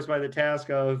daunted, of course, by the task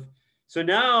of, so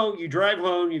now you drive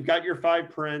home, you've got your 5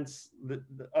 prints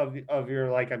of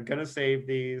your, like, I'm going to save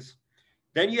these.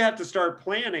 Then you have to start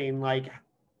planning, like,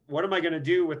 what am I going to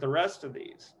do with the rest of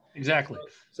these? Exactly.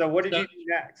 So what did you do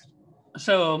next?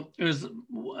 So it was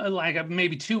like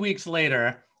maybe 2 weeks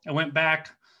later, I went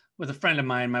back with a friend of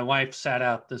mine. My wife sat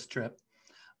out this trip.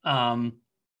 And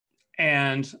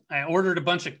And I ordered a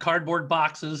bunch of cardboard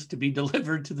boxes to be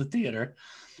delivered to the theater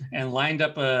and lined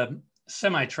up a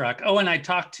semi truck. Oh, and I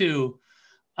talked to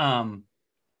the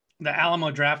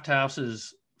Alamo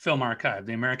Drafthouse's film archive,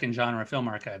 the American Genre Film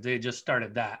Archive. They had just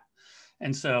started that.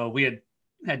 And so we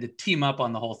had to team up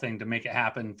on the whole thing to make it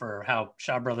happen for how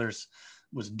Shaw Brothers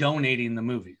was donating the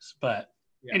movies. But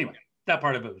anyway, that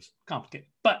part of it was complicated.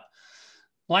 But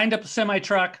lined up a semi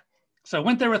truck. So I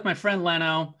went there with my friend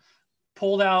Leno,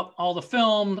 pulled out all the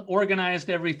film, organized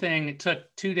everything. It took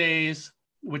 2 days,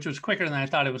 which was quicker than I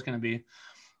thought it was going to be.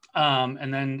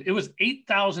 And then it was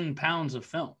 8,000 pounds of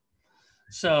film.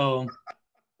 So,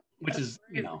 which is,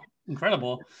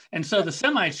 incredible. And so the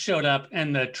semi showed up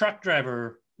and the truck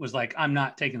driver was like, I'm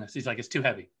not taking this. He's like, it's too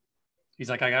heavy. He's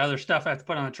like, I got other stuff I have to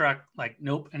put on the truck. Like,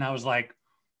 nope. And I was like,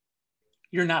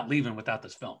 you're not leaving without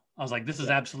this film. I was like, this is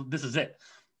it.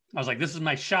 I was like, this is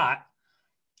my shot.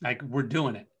 Like, we're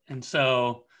doing it. And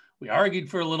so we argued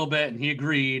for a little bit and he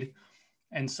agreed.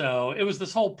 And so it was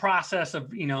this whole process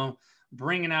of,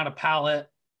 bringing out a pallet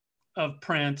of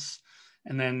prints,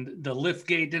 and then the lift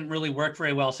gate didn't really work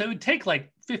very well. So it would take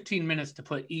like 15 minutes to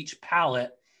put each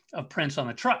pallet of prints on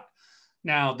the truck.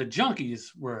 Now the junkies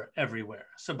were everywhere.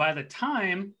 So by the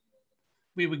time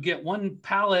we would get one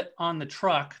pallet on the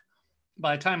truck,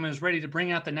 by the time I was ready to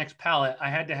bring out the next pallet, I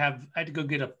had to go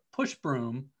get a push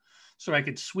broom so I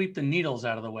could sweep the needles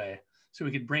out of the way so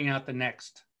we could bring out the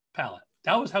next pallet.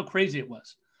 That was how crazy it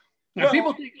was. Now,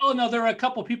 people think, oh no, there were a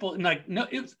couple people, and like, no,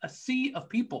 it was a sea of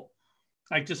people,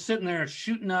 like just sitting there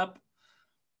shooting up,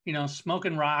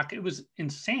 smoking rock. It was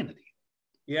insanity.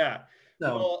 Yeah.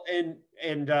 So, well,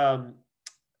 and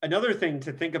another thing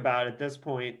to think about at this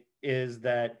point is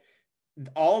that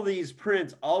all these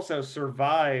prints also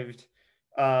survived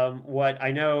what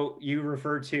I know you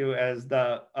refer to as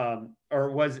the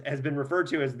has been referred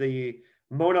to as the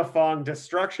Mona Fong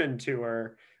destruction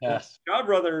tour. Yes. Shaw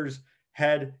Brothers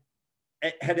had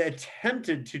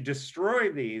attempted to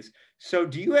destroy these. So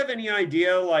do you have any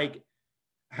idea like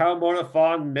how Mona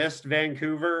Fong missed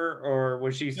Vancouver, or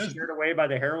was she scared away by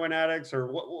the heroin addicts,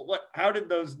 or how did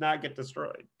those not get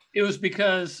destroyed? It was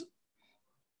because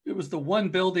it was the one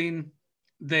building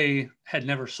they had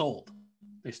never sold.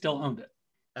 They still owned it.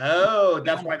 Oh,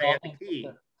 that's why they had the key.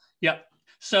 Yep.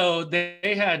 So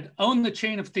they had owned the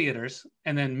chain of theaters,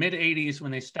 and then mid 80s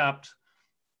when they stopped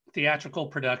theatrical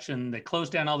production, they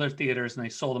closed down all their theaters and they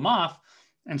sold them off.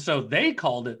 And so they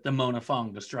called it the Mona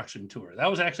Fong Destruction Tour. That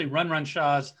was actually Run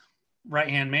Shaw's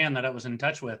right-hand man that I was in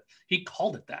touch with. He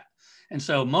called it that. And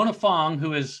so Mona Fong,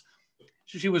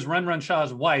 she was Run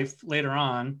Shaw's wife later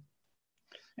on,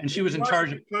 and she was in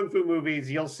charge of Kung Fu movies.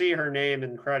 You'll see her name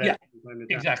in credits. Yeah,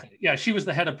 exactly. Yeah, she was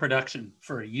the head of production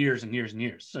for years and years and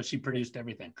years. So she produced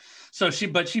everything.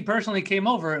 But she personally came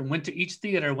over and went to each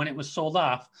theater when it was sold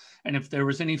off, and if there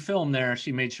was any film there,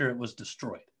 she made sure it was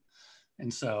destroyed.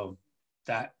 And so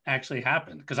that actually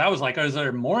happened, because I was like, is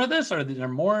there more of this? Are there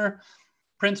more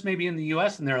prints maybe in the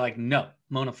US? And they're like, no,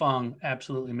 Mona Fong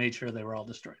absolutely made sure they were all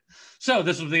destroyed. So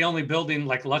this was the only building,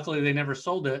 like luckily they never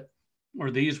sold it,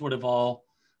 or these would have all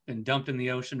been dumped in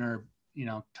the ocean or,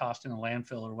 tossed in a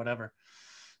landfill or whatever.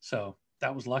 So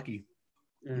that was lucky.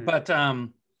 But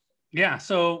yeah,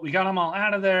 so we got them all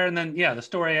out of there. And then, the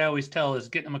story I always tell is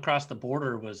getting them across the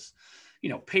border was,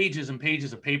 pages and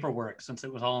pages of paperwork, since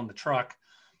it was all in the truck.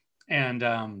 And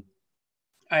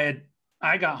I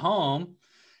got home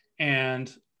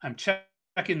and I'm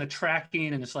checking the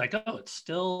tracking, and it's like, oh, it's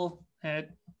still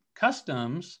at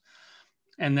customs.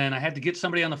 And then I had to get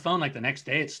somebody on the phone like the next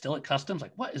day, it's still at customs.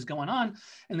 Like, what is going on?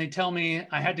 And they tell me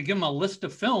I had to give them a list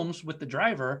of films with the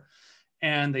driver.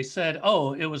 And they said,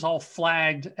 oh, it was all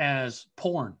flagged as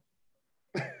porn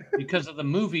because of the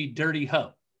movie Dirty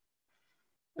Ho.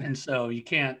 And so you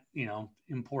can't,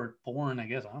 import porn, I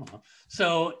guess. I don't know.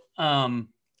 So I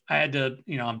had to,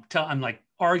 I'm like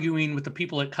arguing with the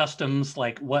people at customs,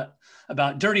 like what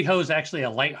about Dirty Ho is actually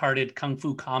a lighthearted Kung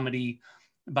Fu comedy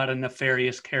about a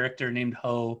nefarious character named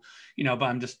Ho, but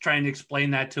I'm just trying to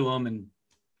explain that to them. And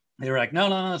they were like,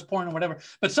 no, it's porn or whatever.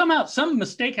 But somehow some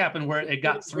mistake happened where it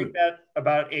got through. That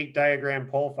about 8-diagram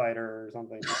pole fighter or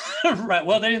something. Right.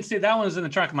 Well, they didn't see that one was in the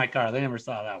trunk of my car. They never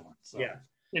saw that one. So yeah,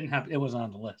 it wasn't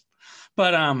on the list.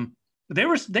 But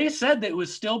they said that it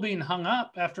was still being hung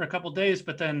up after a couple of days.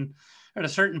 But then at a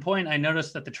certain point, I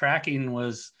noticed that the tracking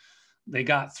they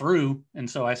got through. And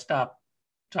so I stopped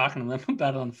talking to them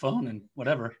about it on the phone, and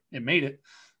whatever, it made it.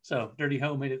 So Dirty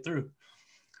Ho made it through.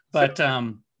 But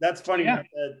that's funny. You have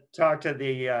to talk to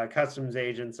the customs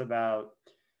agents about,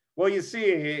 well, you see,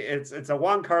 it's a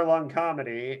Wong Kar-Long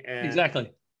comedy. And...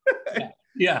 Exactly.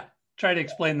 Yeah. Try to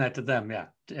explain that to them. Yeah.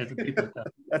 as the people.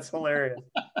 That's hilarious.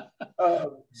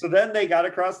 So then they got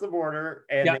across the border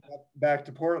and they got back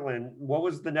to Portland. What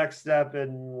was the next step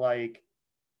in like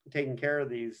taking care of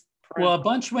these prints? Well, a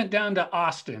bunch went down to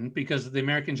Austin because of the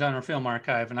American Genre Film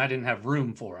Archive, and I didn't have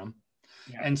room for them.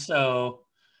 Yeah. And so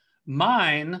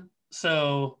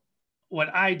so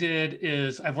what I did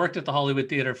is I've worked at the Hollywood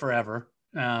Theater forever.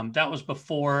 That was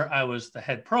before I was the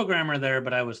head programmer there,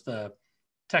 but I was the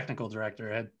technical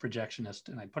director, head projectionist,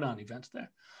 and I put on events there.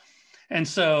 And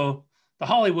so the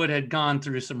Hollywood had gone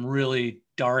through some really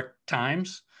dark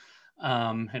times,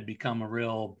 had become a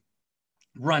real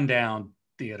rundown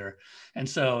theater. And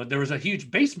so there was a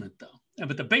huge basement though,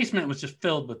 but the basement was just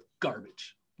filled with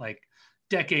garbage, like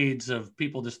decades of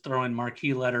people just throwing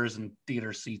marquee letters and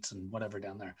theater seats and whatever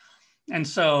down there. And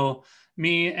so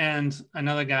me and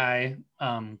another guy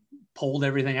pulled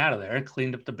everything out of there and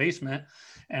cleaned up the basement.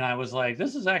 And I was like,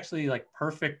 this is actually like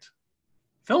perfect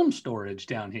film storage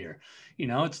down here. You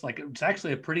know, it's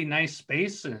actually a pretty nice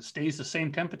space and it stays the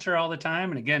same temperature all the time.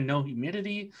 And again, no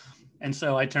humidity. And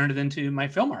so I turned it into my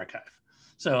film archive.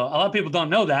 So a lot of people don't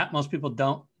know that. Most people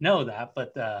don't know that,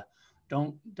 but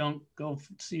don't go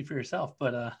see for yourself.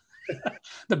 But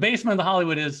the basement of the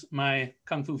Hollywood is my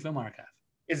Kung Fu film archive.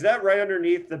 Is that right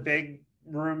underneath the big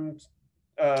room?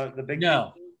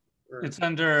 No, it's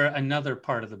under another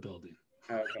part of the building.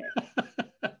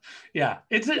 Okay. Yeah,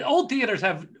 old theaters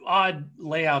have odd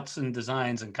layouts and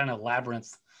designs and kind of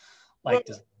labyrinth like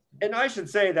this. And I should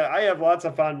say that I have lots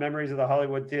of fond memories of the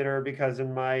Hollywood Theater because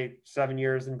in my 7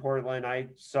 years in Portland, I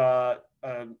saw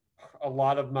a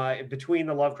lot of between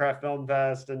the Lovecraft Film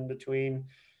Fest and between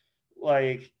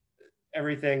like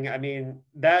everything. I mean,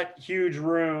 that huge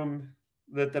room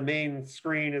that the main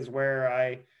screen is where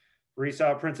I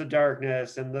resaw Prince of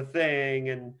Darkness and The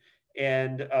Thing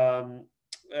and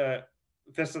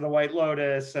Fist of the White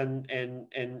Lotus and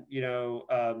you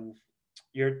know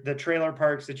the trailer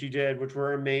parks that you did, which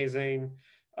were amazing.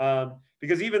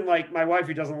 Because even like my wife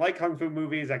who doesn't like Kung Fu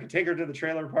movies, I could take her to the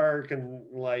trailer park and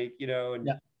like, you know,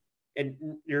 and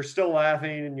you're still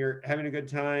laughing and you're having a good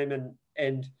time.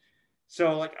 And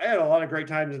so like I had a lot of great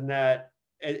times in that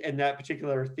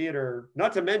particular theater,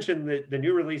 not to mention the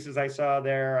new releases I saw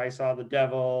there. I saw The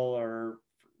Devil or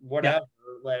whatever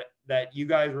that you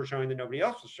guys were showing that nobody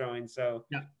else was showing. So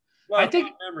I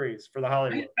think memories for the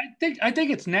Hollywood. I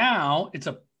think it's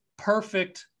a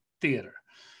perfect theater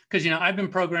because, you know, I've been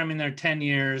programming there 10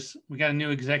 years. We got a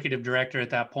new executive director at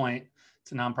that point.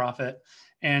 It's a nonprofit.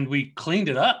 And we cleaned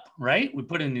it up, right? We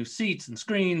put in new seats and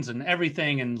screens and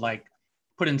everything and like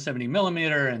put in 70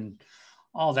 millimeter and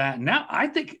all that. And now I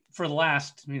think for the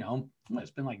last, you know,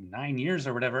 it's been like 9 years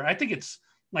or whatever. I think it's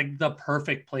like the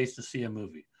perfect place to see a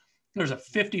movie. There's a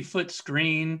 50-foot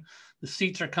screen. The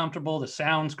seats are comfortable. The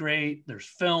sound's great. There's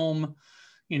film.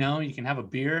 You know, you can have a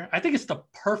beer. I think it's the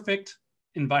perfect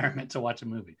environment to watch a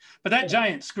movie. But that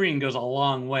giant screen goes a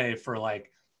long way for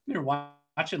like, you're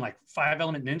watching like 5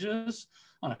 Element Ninjas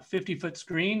on a 50-foot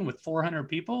screen with 400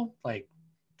 people. Like,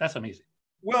 that's amazing.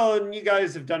 Well, and you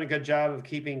guys have done a good job of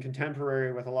keeping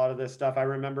contemporary with a lot of this stuff. I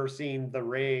remember seeing The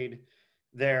Raid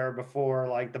there before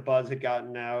like the buzz had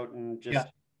gotten out and just,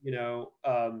 you know,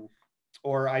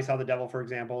 or I Saw the Devil, for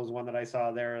example, is one that I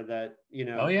saw there that, you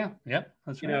know,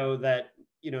 that's you know, that,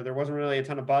 you know, there wasn't really a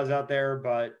ton of buzz out there,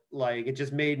 but like, it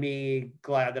just made me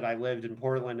glad that I lived in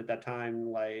Portland at that time.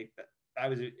 Like I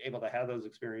was able to have those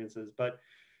experiences, but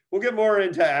we'll get more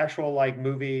into actual like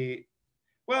movie.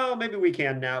 Well, maybe we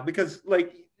can now because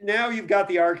like now you've got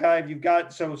the archive,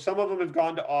 so some of them have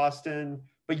gone to Austin,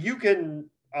 but you can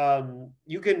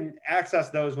access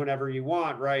those whenever you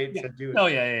want, right? Yeah. To do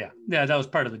Yeah, that was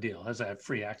part of the deal, as I have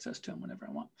free access to them whenever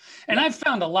I want. And I've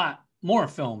found a lot more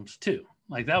films too.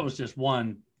 Like that was just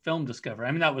one film discovery.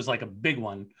 I mean, that was like a big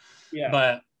one. Yeah.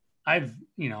 But I've,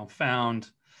 you know, found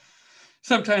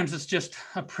sometimes it's just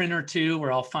a print or two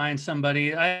where I'll find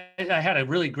somebody. I had a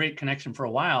really great connection for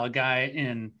a while, a guy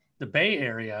in the Bay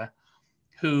Area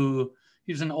who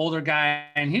he was an older guy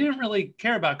and he didn't really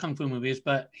care about Kung Fu movies,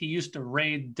 but he used to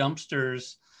raid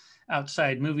dumpsters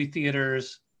outside movie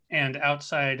theaters and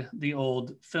outside the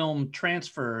old film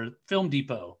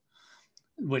depot,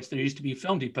 which there used to be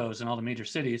film depots in all the major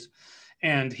cities.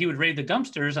 And he would raid the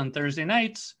dumpsters on Thursday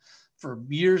nights for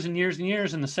years and years and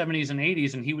years in the 70s and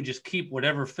 80s. And he would just keep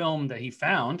whatever film that he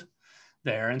found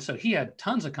there. And so he had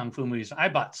tons of Kung Fu movies. I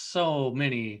bought so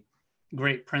many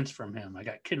great prints from him. I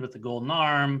got Kid with the Golden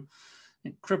Arm,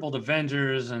 Crippled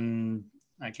Avengers, and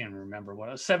I can't remember what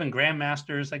else. 7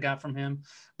 Grandmasters I got from him.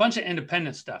 A bunch of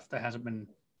independent stuff that hasn't been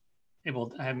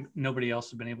nobody else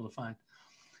has been able to find.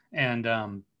 And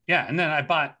and then I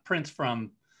bought prints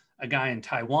from a guy in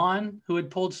Taiwan who had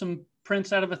pulled some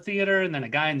prints out of a theater, and then a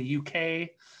guy in the UK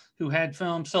who had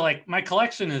films. So like my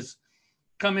collection is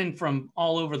coming from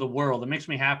all over the world. It makes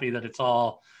me happy that it's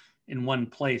all in one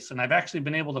place. And I've actually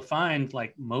been able to find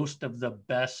like most of the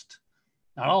best,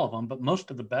 not all of them, but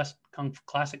most of the best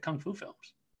classic Kung Fu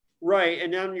films. Right.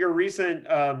 And then your recent,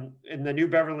 in the New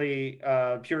Beverly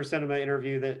Pure Cinema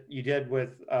interview that you did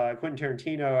with Quentin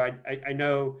Tarantino, I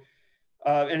know,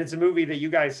 and it's a movie that you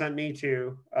guys sent me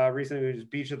to recently, which is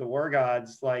Beach of the War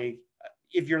Gods. Like,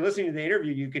 if you're listening to the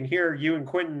interview, you can hear you and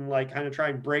Quentin like kind of try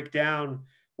and break down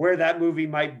where that movie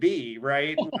might be,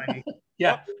 right? Like,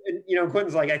 yeah. And, you know,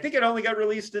 Quentin's like, I think it only got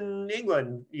released in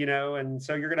England, you know, and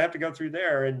so you're going to have to go through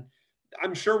there. And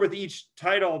I'm sure with each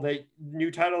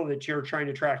new title that you're trying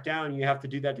to track down, you have to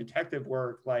do that detective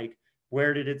work. Like,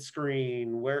 where did it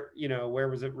screen? Where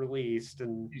was it released?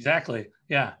 And exactly.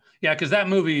 Yeah. Yeah. Cause that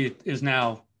movie is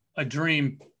now a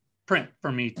dream print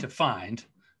for me to find,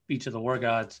 Beach of the War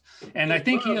Gods. And I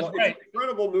think he is right. It's an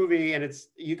incredible movie, and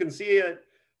you can see it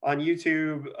on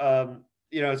YouTube,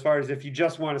 you know, as far as if you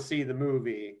just want to see the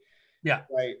movie. Yeah.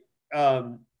 Right.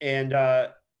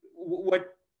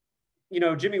 What, you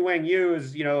know, Jimmy Wang Yu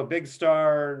is, you know, a big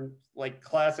star, like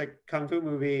classic Kung Fu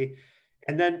movie.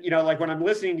 And then, you know, like when I'm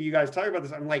listening to you guys talk about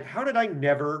this, I'm like, how did I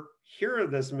never hear of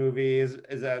this movie as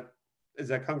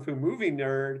a Kung Fu movie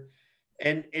nerd?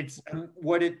 And it's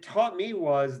what it taught me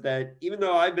was that even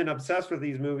though I've been obsessed with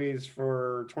these movies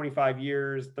for 25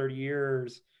 years, 30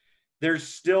 years, there's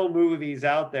still movies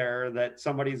out there that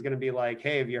somebody's going to be like,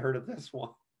 hey, have you heard of this one?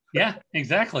 Yeah,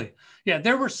 exactly. Yeah,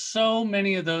 there were so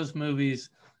many of those movies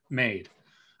made.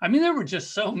 I mean, there were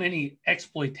just so many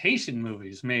exploitation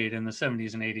movies made in the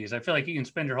 70s and 80s. I feel like you can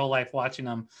spend your whole life watching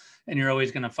them and you're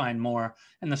always going to find more.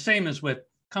 And the same is with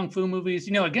Kung Fu movies.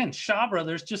 You know, again, Shaw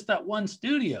Brothers, just that one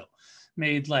studio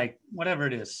made like, whatever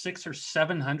it is, 600 or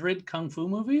 700 Kung Fu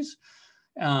movies.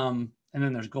 And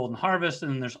then there's Golden Harvest,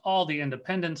 and then there's all the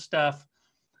independent stuff.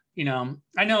 You know,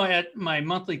 I know at my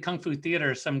monthly Kung Fu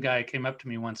theater, some guy came up to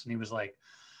me once and he was like,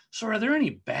 so are there any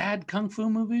bad Kung Fu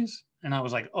movies? And I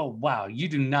was like, oh, wow, you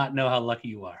do not know how lucky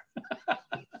you are.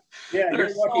 Yeah,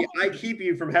 you're lucky. I keep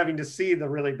you from having to see the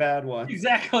really bad ones.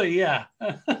 Exactly, yeah.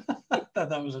 I thought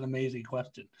that was an amazing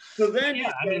question. So then,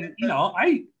 yeah, I mean, you know,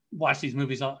 I watch these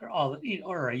movies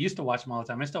or I used to watch them all the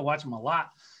time. I still watch them a lot.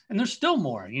 And there's still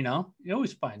more, you know, you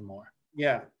always find more.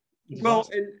 Yeah. Well,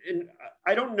 and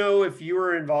I don't know if you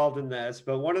were involved in this,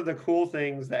 but one of the cool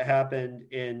things that happened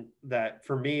in that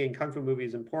for me in Kung Fu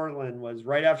movies in Portland was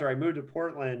right after I moved to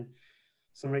Portland,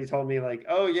 somebody told me like,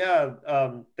 oh yeah,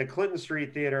 the Clinton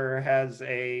Street Theater has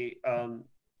on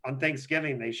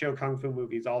Thanksgiving, they show Kung Fu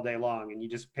movies all day long and you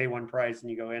just pay one price and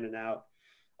you go in and out.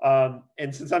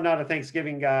 And since I'm not a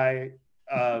Thanksgiving guy,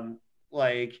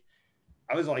 like,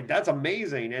 I was like, that's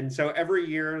amazing. And so every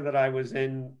year that I was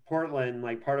in Portland,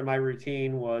 like part of my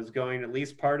routine was going at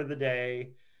least part of the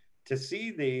day to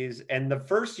see these. And the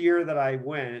first year that I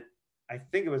went, I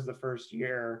think it was the first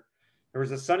year, there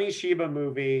was a Sonny Shiba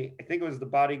movie. I think it was The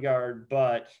Bodyguard,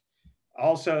 but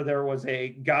also there was a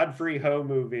Godfrey Ho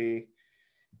movie.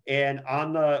 And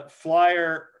on the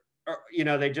flyer, you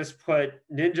know, they just put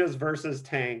ninjas versus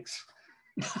tanks.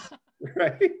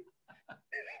 Right?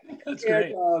 That's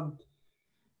great. And,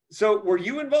 so were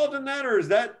you involved in that, or is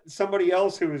that somebody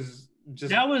else who was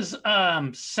just... That was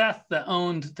Seth that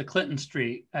owned the Clinton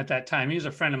Street at that time. He was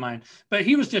a friend of mine, but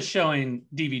he was just showing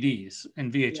DVDs and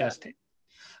VHS tape.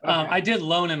 Okay. I did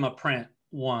loan him a print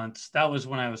once. That was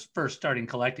when I was first starting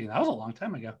collecting. That was a long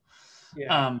time ago.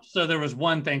 Yeah. So there was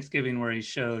one Thanksgiving where he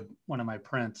showed one of my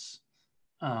prints.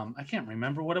 I can't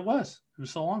remember what it was. It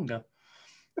was so long ago.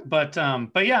 But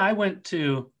yeah, I went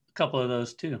to a couple of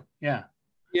those too. Yeah.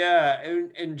 Yeah,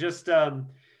 and just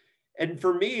and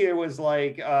for me, it was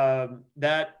like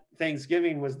that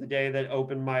Thanksgiving was the day that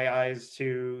opened my eyes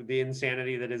to the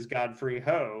insanity that is Godfrey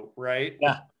Ho, right?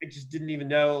 Yeah, I just didn't even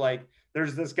know, like,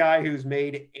 there's this guy who's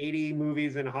made 80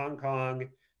 movies in Hong Kong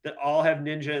that all have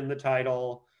ninja in the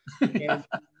title, and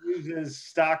uses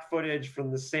stock footage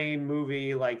from the same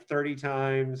movie like 30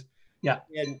 times. Yeah,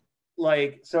 and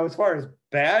like, so as far as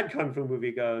bad Kung Fu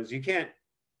movie goes, you can't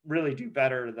really do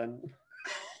better than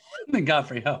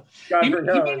Godfrey Ho. He made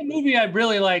a movie I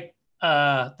really like,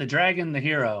 The Dragon, the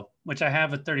Hero, which I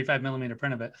have a 35 millimeter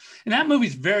print of it. And that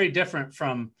movie's very different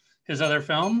from his other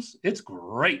films. It's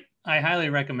great. I highly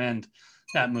recommend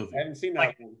that movie. I haven't seen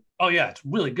that one. Oh yeah, it's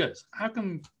really good. How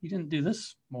come you didn't do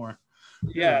this more?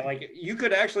 Yeah, like you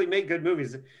could actually make good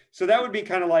movies. So that would be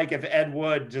kind of like if Ed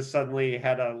Wood just suddenly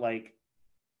had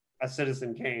a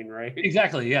Citizen Kane, right?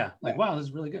 Exactly, yeah. Like, wow, this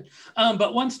is really good.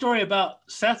 But one story about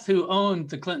Seth, who owned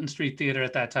the Clinton Street Theater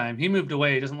at that time, he moved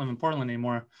away, he doesn't live in Portland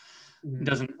anymore. It Mhm.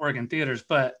 doesn't work in theaters.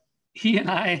 But he and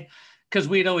I, because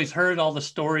we'd always heard all the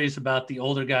stories about the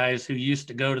older guys who used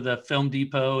to go to the film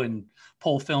depot and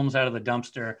pull films out of the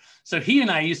dumpster. So he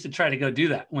and I used to try to go do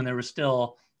that when there was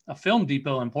still a film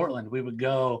depot in Portland. We would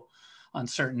go on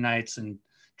certain nights and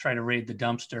try to raid the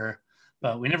dumpster,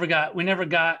 but we never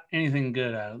got anything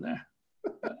good out of there.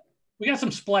 But we got some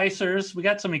splicers, we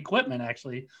got some equipment,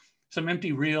 actually, some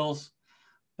empty reels,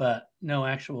 but no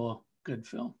actual good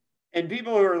film. And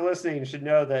people who are listening should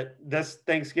know that this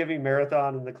Thanksgiving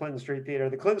marathon in the Clinton Street Theater,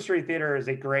 the Clinton Street Theater is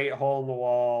a great hole in the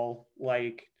wall,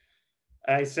 like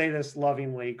I say this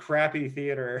lovingly, crappy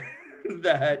theater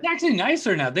that It's actually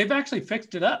nicer now. They've actually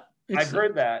fixed it up. I've It's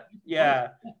heard that.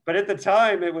 Yeah. But at the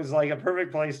time it was like a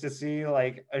perfect place to see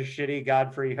like a shitty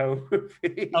Godfrey Ho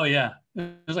movie. oh yeah,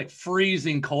 it was like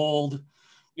freezing cold.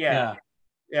 Yeah. Yeah.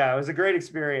 Yeah, it was a great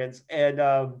experience. And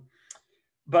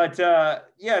but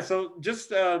yeah, so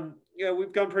just you know,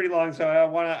 we've gone pretty long, so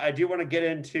I do want to get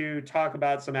into talk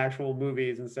about some actual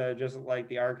movies instead of just like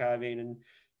the archiving, and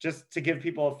just to give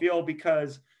people a feel,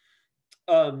 because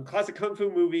classic kung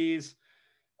fu movies,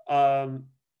 um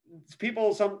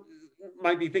people some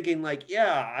might be thinking like,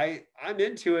 yeah, I'm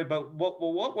into it, but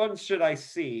what ones should I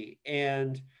see?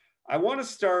 And I want to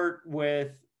start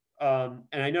with and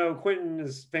I know Quentin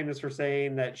is famous for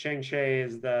saying that Shang-Chi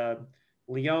is the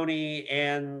Leone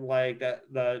and like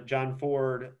the John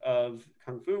Ford of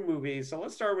kung fu movies. So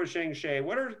let's start with Shang-Chi.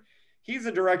 He's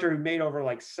a director who made over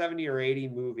like 70 or 80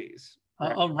 movies,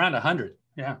 right? Around 100.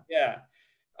 Yeah. Yeah.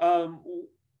 Um,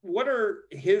 what are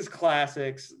his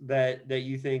classics that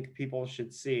you think people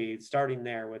should see, starting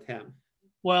there with him?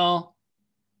 Well,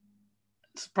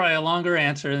 it's probably a longer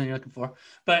answer than you're looking for,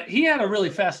 but he had a really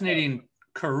fascinating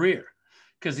career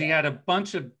because he had a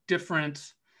bunch of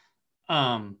different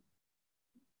um,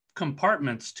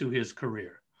 compartments to his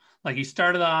career. Like he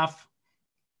started off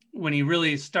when he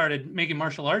really started making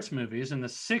martial arts movies in the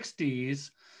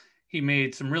 60s. He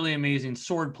made some really amazing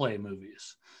swordplay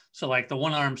movies. So like The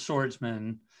One-Armed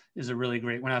Swordsman is a really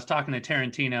great. When I was talking to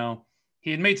Tarantino,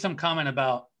 he had made some comment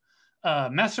about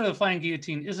Master of the Flying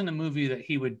Guillotine isn't a movie that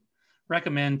he would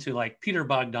recommend to like Peter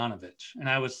Bogdanovich. And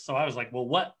I was like, well,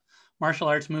 what martial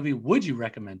arts movie would you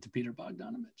recommend to Peter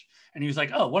Bogdanovich? And he was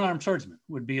like, oh, One-Armed Swordsman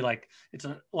would be like, it's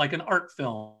like an art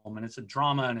film and it's a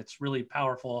drama and it's really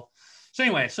powerful. So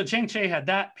anyway, so Shang-Chi had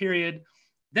that period.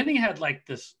 Then he had like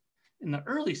this in the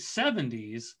early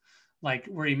 70s, like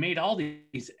where he made all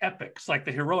these epics, like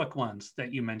the heroic ones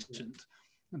that you mentioned,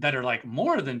 that are like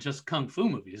more than just kung fu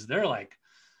movies. They're like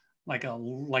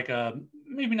a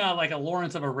maybe not like a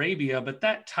Lawrence of Arabia, but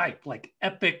that type, like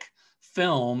epic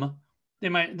film.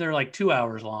 They're like 2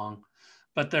 hours long,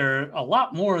 but they're a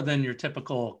lot more than your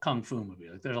typical kung fu movie.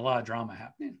 Like there's a lot of drama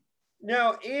happening.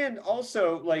 Now, and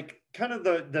also like kind of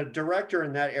the director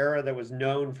in that era that was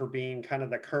known for being kind of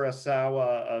the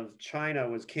Kurosawa of China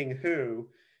was King Hu,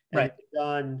 and Right. they've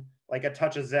done like A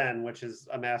Touch of Zen, which is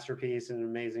a masterpiece and an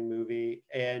amazing movie.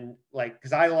 And like,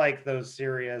 because I like those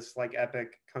serious like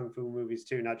epic kung fu movies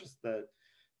too, not just the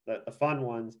fun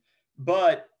ones.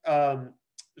 But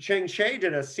Shang-Chi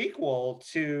did a sequel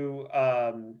to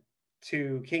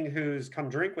King Hu's Come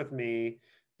Drink with Me,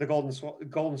 the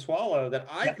Golden Swallow, that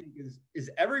I Yep. think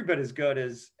is every bit as good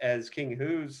as King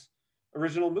Hu's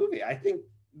original movie. I think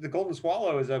the Golden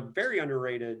Swallow is a very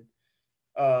underrated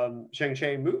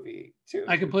Shang-Chi movie too.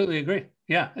 I completely agree.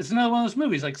 Yeah, it's another one of those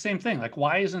movies. Like same thing. Like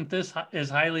why isn't this as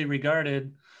highly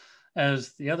regarded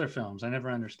as the other films? I never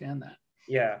understand that.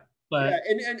 Yeah. Yeah, But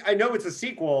and I know it's a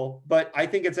sequel, but I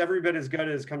think it's every bit as good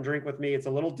as Come Drink with Me. It's a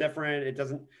little different. It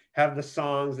doesn't have the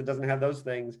songs, it doesn't have those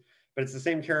things, but it's the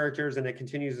same characters and it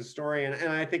continues the story. And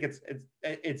I think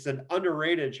it's an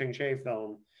underrated Shang-Chi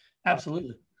film.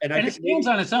 absolutely. And I And it think stands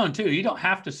maybe, on its own too. You don't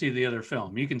have to see the other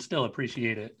film. You can still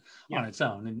appreciate it yeah, on its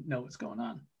own and know what's going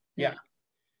on. yeah,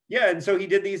 Yeah. yeah. And so he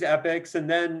did these epics, and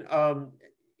then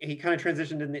he kind of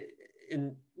transitioned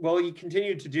in well, he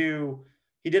continued to do.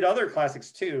 He did other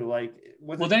classics too, like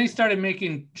Well, then he started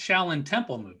making Shaolin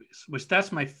Temple movies, which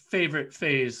that's my favorite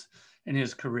phase in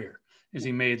his career. Is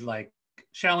he made like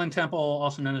Shaolin Temple,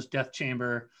 also known as Death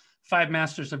Chamber, Five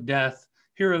Masters of Death,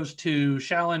 Heroes 2,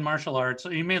 Shaolin Martial Arts. So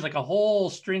he made like a whole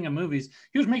string of movies.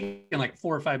 He was making like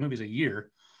 4 or 5 movies a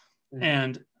year.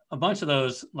 And a bunch of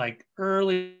those like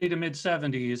early to mid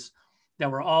 70s that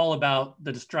were all about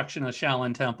the destruction of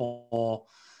Shaolin Temple,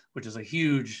 which is a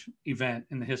huge event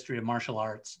in the history of martial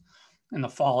arts, and the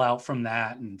fallout from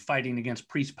that and fighting against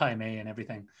Priest Pai Mei and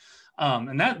everything.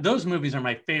 And those movies are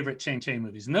my favorite Shang-Chi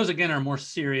movies. And those again are more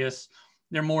serious.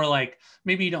 They're more like,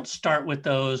 maybe you don't start with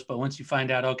those, but once you find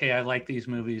out, okay, I like these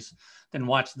movies, then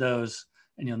watch those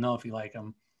and you'll know if you like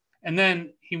them. And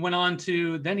then he went on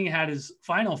to, then he had his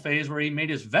final phase where he made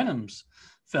his Venoms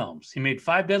films. He made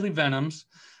Five Deadly Venoms,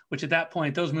 which at that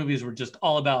point, those movies were just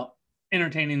all about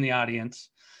entertaining the audience.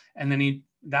 And then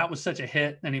that was such a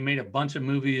hit. Then he made a bunch of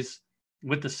movies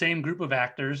with the same group of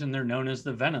actors, and they're known as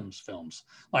the Venoms films,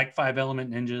 like Five Element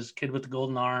Ninjas, Kid with the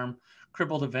Golden Arm,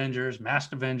 Crippled Avengers,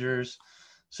 Masked Avengers,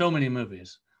 so many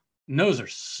movies. And those are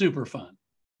super fun.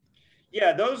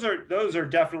 Yeah, those are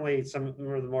definitely some of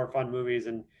the more fun movies.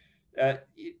 And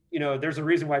you know, there's a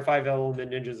reason why Five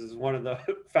Element Ninjas is one of the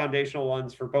foundational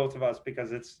ones for both of us,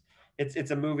 because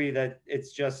it's a movie that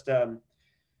it's just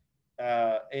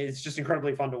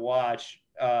incredibly fun to watch.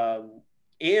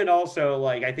 And also,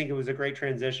 like, I think it was a great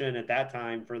transition at that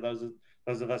time for those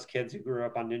of us kids who grew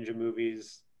up on ninja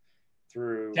movies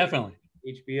through Definitely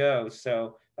HBO.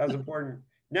 So that was important.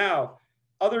 Now,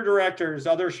 other directors,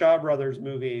 other Shaw Brothers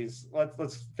movies.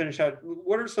 Let's finish out.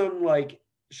 What are some like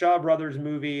Shaw Brothers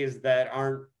movies that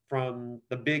aren't from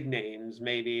the big names,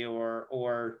 maybe, or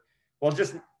well,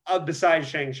 just besides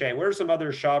Shang-Chi? What are some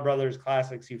other Shaw Brothers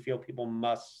classics you feel people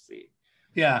must see?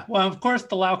 Yeah, well, of course,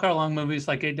 the Lau Kar Long movies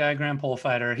like A Diagram Pole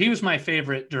Fighter. He was my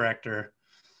favorite director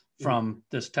from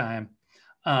this time.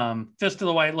 Fist of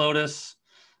the White Lotus,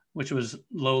 which was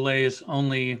Lo Lei's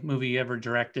only movie he ever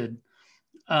directed.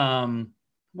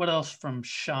 What else from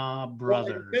Shaw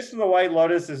Brothers? Well, Fist of the White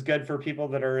Lotus is good for people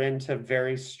that are into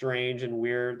very strange and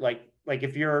weird, like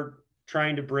if you're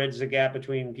trying to bridge the gap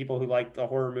between people who like the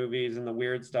horror movies and the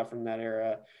weird stuff from that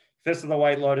era. Fist of the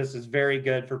White Lotus is very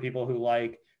good for people who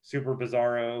like super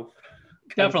bizarro.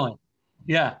 Definitely.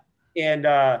 Yeah. And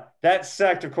that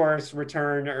sect, of course,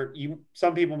 returned, or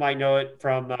some people might know it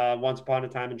from Once Upon a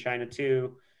Time in China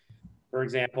 2, for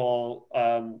example.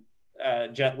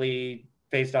 Jet Li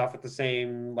faced off with the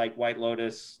same like White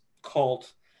Lotus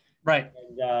cult. Right.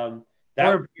 And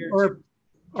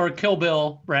or Kill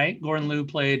Bill, right? Gordon Liu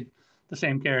played the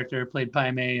same character, played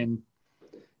Pai Mei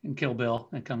in Kill Bill.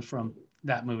 It comes from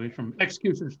that movie, from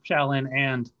Executioner's Shaolin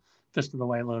and Fist of the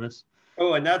White Lotus.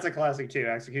 Oh, and that's a classic too.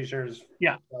 Executioner's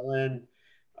Shaolin.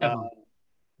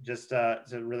 Just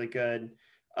it's really good.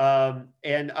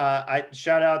 And I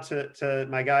shout out to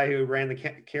my guy who ran the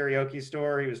karaoke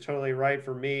store. He was totally right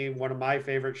for me. One of my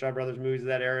favorite Shaw Brothers movies of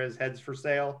that era is Heads for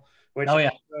Sale, which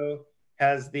also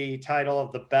has the title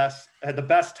of the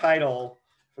best title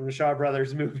from the Shaw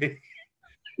Brothers movie.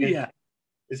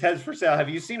 Is Heads for Sale. Have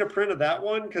you seen a print of that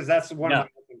one? Because that's one of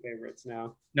my favorites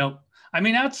now. Nope. I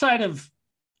mean, outside of,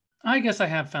 I guess I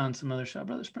have found some other Shaw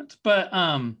Brothers prints, but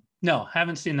no,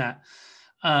 haven't seen that.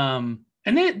 And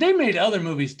they made other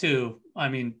movies too. I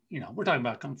mean, you know, we're talking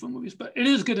about Kung Fu movies, but it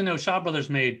is good to know Shaw Brothers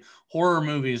made horror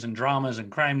movies and dramas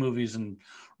and crime movies and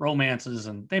romances,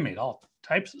 and they made all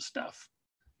types of stuff.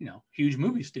 You know, huge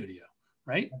movie studio,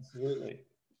 right? Absolutely.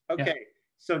 Okay,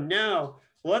 so now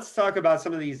let's talk about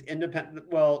some of these independent,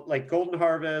 well, like Golden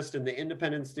Harvest and the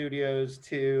independent studios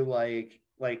too, like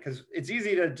because it's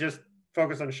easy to just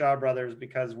focus on Shaw Brothers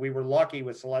because we were lucky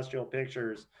with Celestial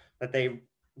Pictures that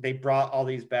they brought all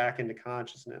these back into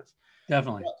consciousness.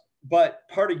 Definitely. But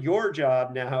part of your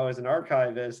job now as an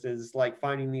archivist is like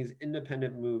finding these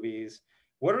independent movies.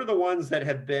 What are the ones that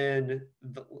have been,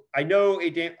 I know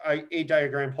A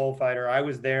Diagram Pole Fighter, I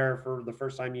was there for the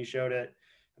first time you showed it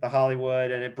at the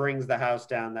Hollywood, and it brings the house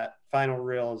down. That final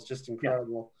reel is just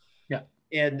incredible. Yeah.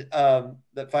 And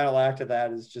the final act of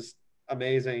that is just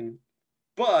amazing.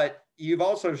 But you've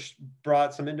also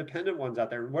brought some independent ones out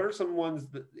there. What are some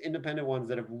independent ones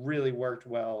that have really worked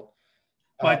well?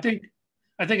 Well, I think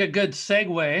a good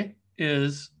segue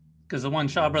is, because the one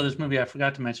Shaw Brothers movie I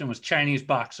forgot to mention was Chinese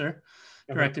Boxer,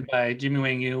 directed by Jimmy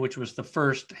Wang Yu, which was the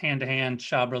first hand-to-hand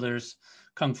Shaw Brothers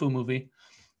Kung Fu movie.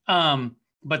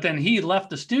 But then he left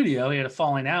the studio. He had a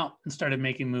falling out and started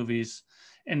making movies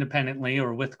independently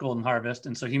or with Golden Harvest.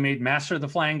 And so he made Master of the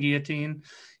Flying Guillotine.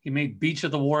 He made Beach of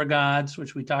the War Gods,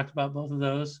 which we talked about both of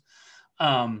those.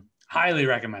 Highly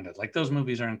recommended. Like, those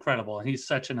movies are incredible. And he's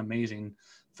such an amazing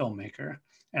filmmaker.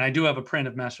 And I do have a print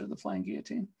of Master of the Flying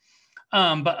Guillotine.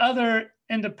 But other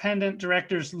independent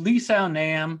directors, Lee Sao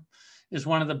Nam is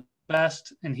one of the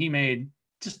best. And he made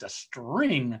just a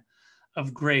string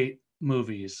of great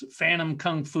movies. Phantom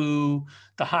Kung Fu,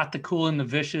 The Hot, the Cool, and the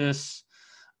Vicious.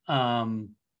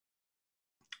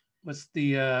 What's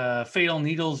the Fatal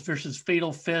Needles versus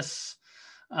Fatal Fists,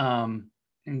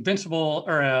 Invincible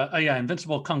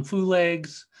Kung Fu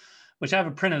Legs, which I have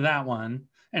a print of that one,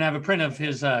 and I have a print of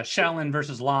his Shaolin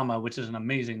versus Lama, which is an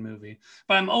amazing movie.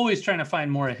 But I'm always trying to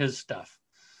find more of his stuff.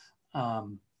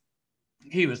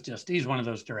 He's one of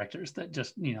those directors that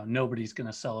just, you know, nobody's going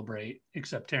to celebrate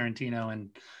except Tarantino, and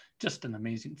just an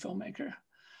amazing filmmaker.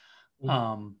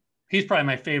 He's probably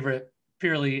my favorite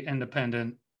purely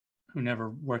independent who never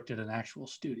worked at an actual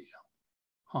studio,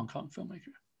 Hong Kong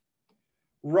filmmaker.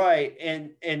 Right.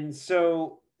 And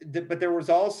so, but there was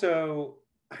also,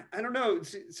 I don't know,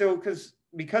 so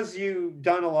because you've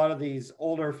done a lot of these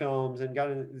older films and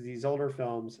gotten these older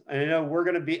films, and I know I'm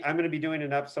going to be doing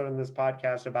an episode on this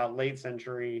podcast about late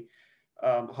century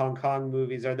Hong Kong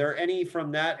movies. Are there any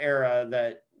from that era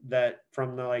that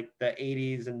from the like the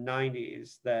 80s and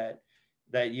 90s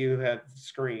that you have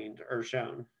screened or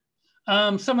shown?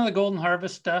 Some of the Golden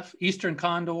Harvest stuff, Eastern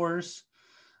Condors,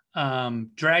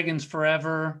 Dragons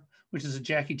Forever, which is a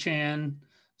Jackie Chan,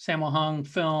 Sammo Hung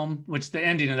film, which the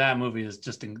ending of that movie is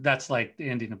just, that's like the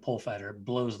ending of Bullfighter. It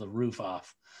blows the roof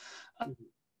off.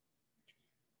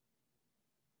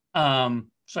 So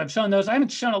I've shown those. I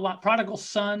haven't shown a lot. Prodigal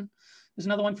Son is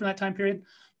another one from that time period.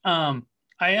 I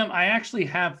actually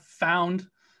have found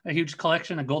a huge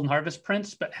collection of Golden Harvest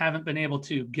prints, but haven't been able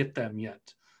to get them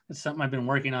yet. It's something I've been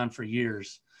working on for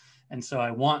years. And so I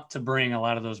want to bring a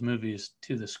lot of those movies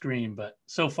to the screen, but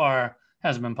so far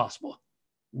hasn't been possible.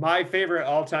 My favorite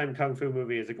all-time Kung Fu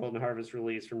movie is a Golden Harvest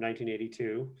release from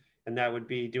 1982, and that would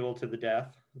be Duel to the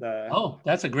Death. Oh,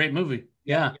 that's a great movie.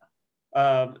 Yeah.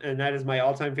 And that is my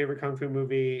all-time favorite Kung Fu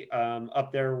movie,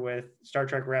 up there with Star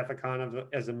Trek Wrath of Khan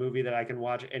as a movie that I can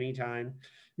watch anytime.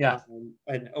 Yeah.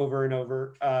 And over and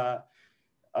over.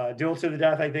 Duel to the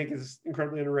Death, I think, is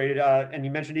incredibly underrated. And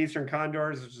you mentioned Eastern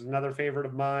Condors, which is another favorite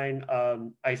of mine.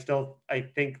 I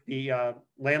think the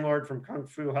landlord from Kung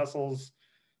Fu Hustle's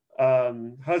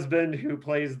husband, who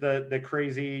plays the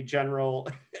crazy general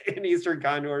in Eastern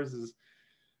Condors, is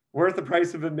worth the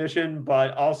price of admission,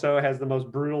 but also has the most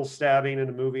brutal stabbing in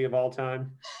a movie of all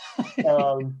time.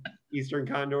 Eastern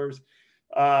Condors.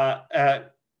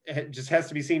 It just has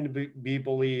to be seen to be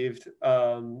believed.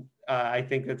 I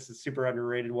think that's a super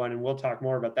underrated one, and we'll talk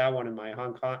more about that one in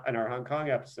our Hong Kong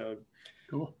episode.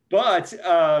 Cool. But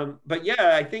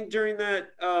yeah, I think during that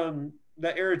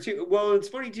era too. Well, it's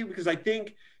funny too, because I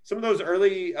think some of those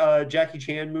early Jackie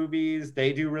Chan movies,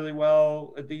 they do really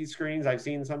well at these screens. I've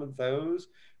seen some of those,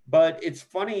 but it's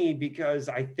funny because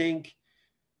I think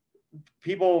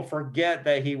people forget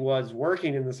that he was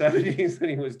working in the 70s and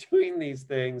he was doing these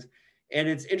things. And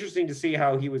it's interesting to see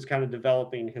how he was kind of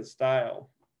developing his style.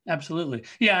 Absolutely.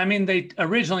 Yeah. I mean, they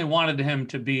originally wanted him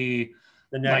to be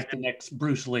the next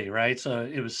Bruce Lee, right? So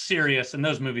it was serious, and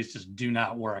those movies just do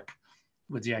not work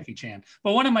with Jackie Chan.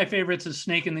 But one of my favorites is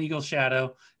Snake in the Eagle's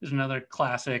Shadow. Is another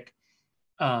classic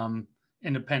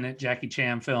independent Jackie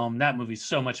Chan film. That movie's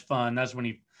so much fun. That's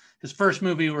when his first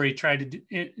movie where he tried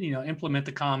to implement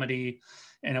the comedy,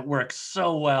 and it works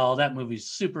so well. That movie's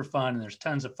super fun, and there's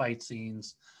tons of fight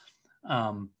scenes.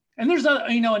 And there's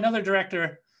another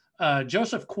director,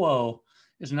 Joseph Kuo,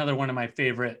 is another one of my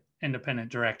favorite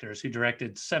independent directors, who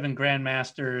directed Seven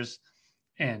Grandmasters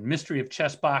and Mystery of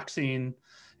Chess Boxing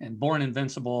and Born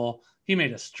Invincible. He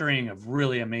made a string of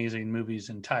really amazing movies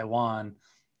in Taiwan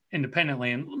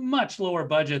independently, and much lower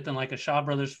budget than like a Shaw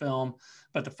Brothers film,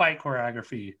 but the fight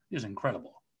choreography is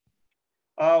incredible.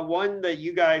 One that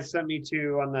you guys sent me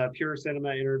to on the Pure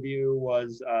Cinema interview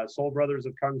was Soul Brothers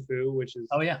of Kung Fu, which is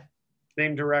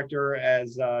same director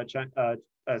as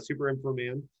Super Info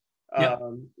Man,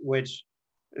 which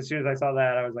as soon as I saw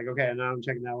that, I was like, okay, now I'm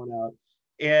checking that one out.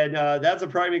 And that's a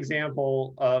prime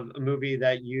example of a movie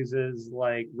that uses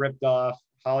like ripped off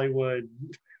Hollywood,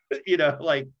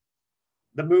 like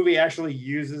the movie actually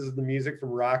uses the music from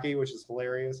Rocky, which is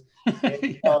hilarious.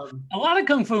 And, a lot of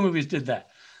Kung Fu movies did that.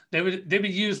 They would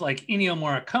use like Ennio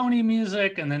Morricone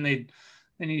music, and then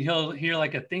you'll hear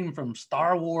like a theme from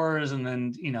Star Wars, and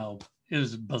then it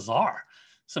was bizarre.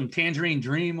 Some Tangerine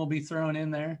Dream will be thrown in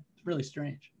there. It's really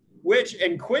strange.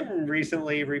 And Quentin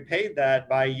recently repaid that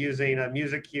by using a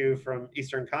music cue from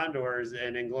Eastern Condors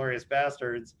and Inglourious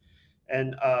Bastards.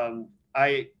 And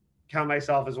I count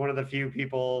myself as one of the few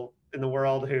people in the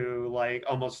world who like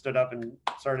almost stood up and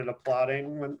started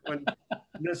applauding when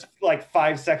this like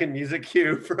 5-second music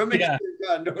cue from Eastern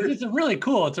Condors. It's a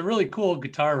really cool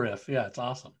guitar riff. Yeah, it's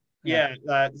awesome.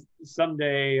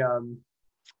 Someday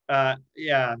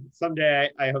someday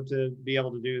I hope to be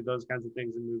able to do those kinds of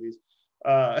things in movies.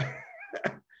 A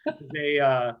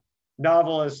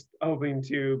novelist hoping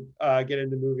to get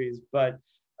into movies, but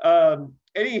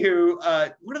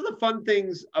anywho, one of the fun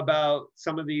things about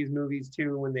some of these movies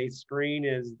too, when they screen,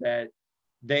 is that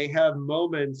they have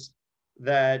moments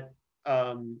that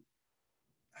I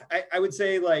would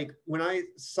say, like when I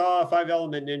saw Five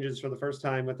Element Ninjas for the first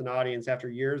time with an audience after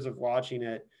years of watching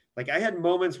it, like I had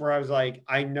moments where I was like,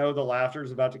 I know the laughter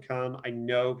is about to come. I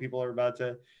know people are about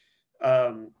to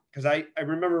because I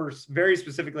remember very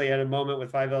specifically at a moment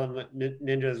with Five Element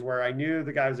Ninjas where I knew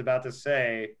the guy was about to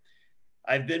say,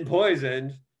 I've been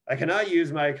poisoned. I cannot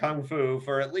use my kung fu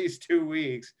for at least 2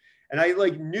 weeks. And I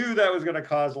like knew that was going to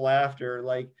cause laughter.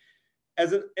 Like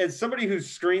as somebody who's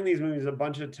screened these movies a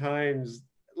bunch of times,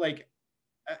 like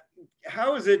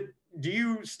how is it, do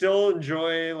you still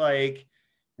enjoy like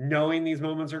knowing these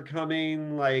moments are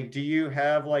coming? Like, do you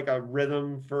have like a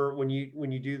rhythm for when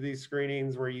you do these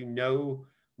screenings where you know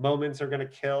moments are going to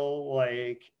kill?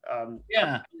 Like, how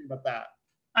Yeah. about that?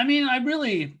 I mean,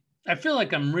 I feel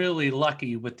like I'm really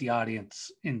lucky with the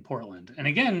audience in Portland. And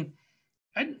again,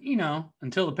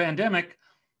 until the pandemic,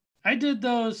 I did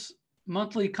those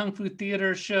monthly Kung Fu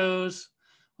theater shows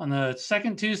on the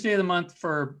second Tuesday of the month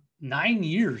for 9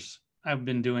 years. I've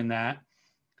been doing that.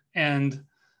 And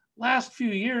last few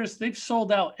years, they've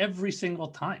sold out every single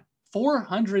time.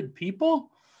 400 people?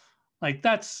 Like,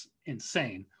 that's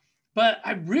insane. But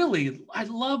I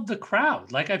love the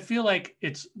crowd. Like, I feel like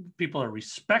people are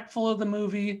respectful of the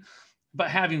movie, but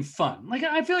having fun. Like,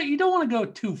 I feel like you don't want to go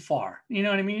too far. You know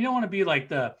what I mean? You don't want to be like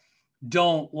the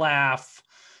don't laugh.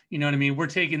 You know what I mean? We're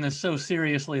taking this so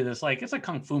seriously. This like, it's a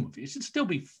Kung Fu movie. It should still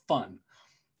be fun,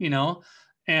 you know?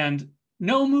 And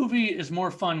no movie is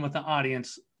more fun with the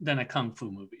audience than a Kung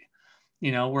Fu movie,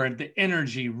 where the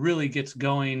energy really gets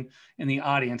going in the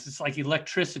audience. It's like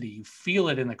electricity. You feel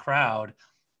it in the crowd.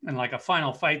 And like a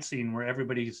final fight scene where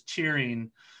everybody's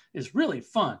cheering is really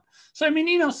fun. So, I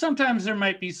mean, sometimes there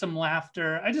might be some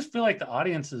laughter. I just feel like the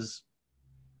audience is,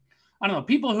 I don't know,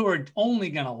 people who are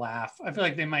only going to laugh, I feel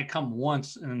like they might come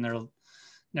once and then they're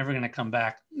never going to come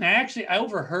back. I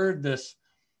overheard this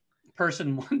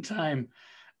person one time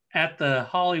at the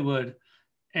Hollywood,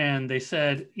 and they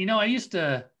said,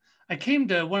 I came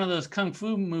to one of those Kung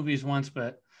Fu movies once,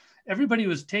 but everybody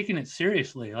was taking it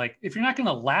seriously. Like, if you're not going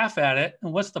to laugh at it,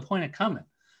 then what's the point of coming?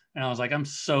 And I was like, I'm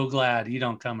so glad you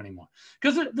don't come anymore.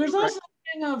 Because there's also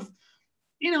a thing of,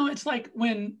 it's like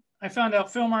when I found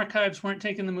out film archives weren't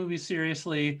taking the movies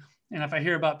seriously. And if I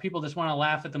hear about people just want to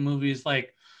laugh at the movies,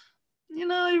 like,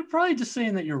 you're probably just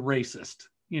saying that you're racist.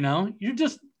 You're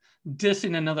just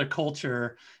dissing another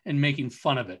culture and making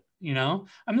fun of it. I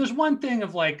mean, there's one thing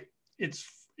of like, it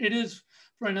is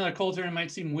for another culture, it might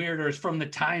seem weird, or it's from the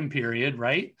time period,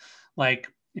 right? Like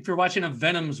if you're watching a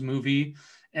Venom's movie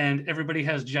and everybody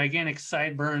has gigantic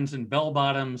sideburns and bell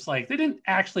bottoms, like they didn't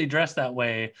actually dress that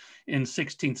way in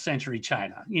 16th century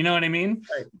China. You know what I mean?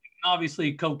 Right.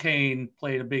 Obviously, cocaine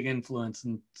played a big influence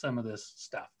in some of this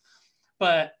stuff.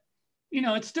 But,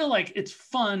 it's still like it's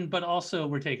fun, but also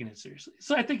we're taking it seriously.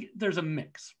 So I think there's a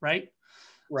mix, right?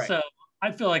 Right. So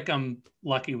I feel like I'm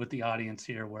lucky with the audience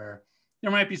here where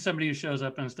there might be somebody who shows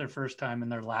up and it's their first time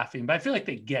and they're laughing, but I feel like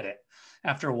they get it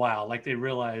after a while. Like they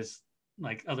realize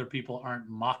like other people aren't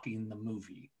mocking the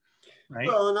movie, right?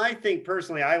 Well, and I think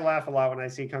personally, I laugh a lot when I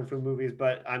see kung fu movies,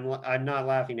 but I'm not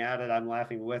laughing at it. I'm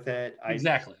laughing with it.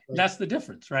 Exactly. That's the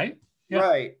difference, right? Yeah.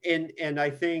 Right. And I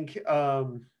think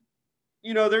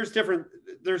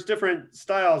there's different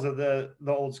styles of the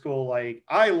old school. Like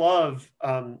I love,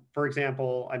 for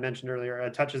example, I mentioned earlier,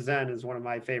 A Touch of Zen is one of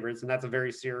my favorites, and that's a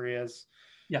very serious,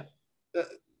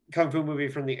 kung fu movie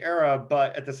from the era.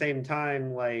 But at the same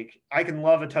time, like I can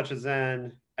love A Touch of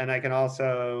Zen, and I can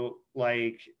also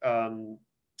like,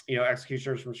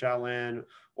 Executioners from Shaolin,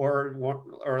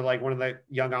 or like one of the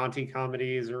Young Auntie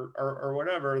comedies, or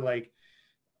whatever. Like,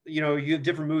 you have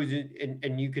different movies,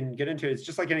 and you can get into it. It's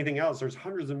just like anything else. There's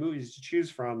hundreds of movies to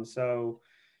choose from. So,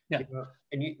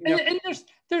 and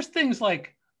there's things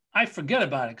like I forget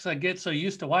about it because I get so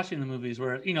used to watching the movies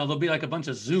where, there'll be like a bunch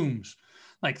of zooms,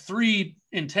 like 3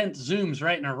 intense zooms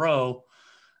right in a row,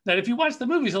 that if you watch the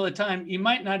movies all the time, you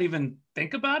might not even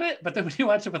think about it. But then when you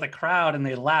watch it with a crowd and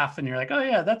they laugh and you're like, oh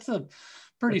yeah, that's a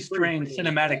pretty strange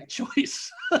cinematic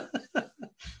choice.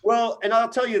 Well, and I'll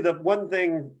tell you the one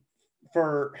thing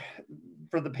for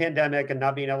the pandemic and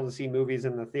not being able to see movies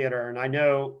in the theater, and I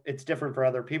know it's different for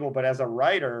other people, but as a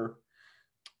writer,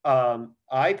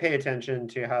 I pay attention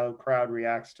to how crowd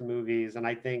reacts to movies. And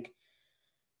I think,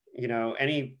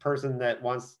 any person that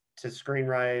wants to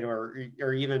screenwrite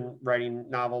or even writing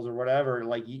novels or whatever,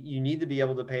 like you need to be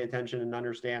able to pay attention and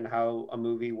understand how a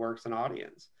movie works an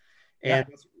audience. And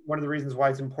that's one of the reasons why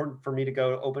it's important for me to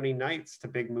go to opening nights to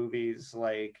big movies.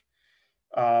 Like,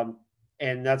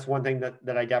 and that's one thing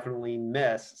that I definitely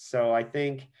miss. So I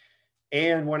think,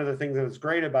 and one of the things that was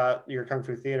great about your Kung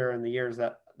Fu theater in the years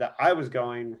that I was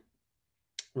going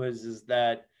is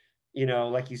that,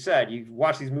 like you said, you've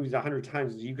watched these movies 100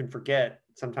 times, you can forget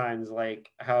sometimes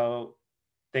like how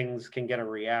things can get a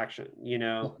reaction,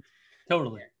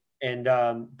 Totally. And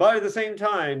but at the same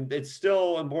time, it's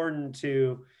still important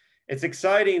to it's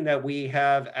exciting that we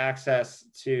have access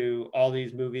to all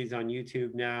these movies on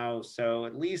YouTube now. So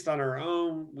at least on our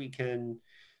own, we can,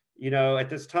 at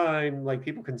this time, like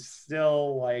people can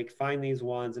still like find these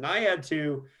ones. And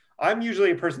I'm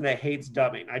usually a person that hates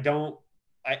dubbing.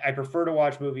 I prefer to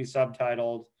watch movies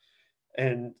subtitled.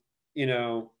 And,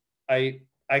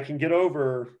 I can get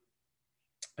over,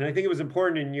 and I think it was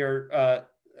important in your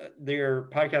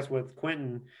podcast with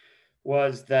Quentin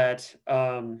was that,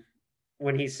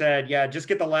 when he said, yeah, just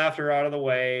get the laughter out of the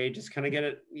way, just kind of get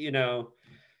it,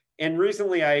 And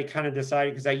recently I kind of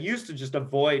decided, because I used to just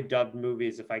avoid dubbed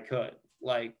movies if I could.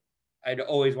 Like, I'd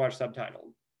always watch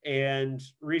subtitled. And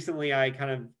recently I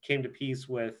kind of came to peace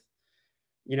with,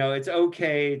 it's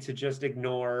okay to just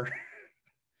ignore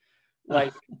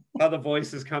like how the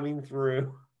voice is coming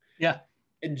through. Yeah.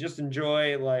 And just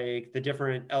enjoy like the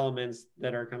different elements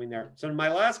that are coming there. So my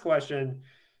last question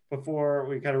before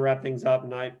we kind of wrap things up,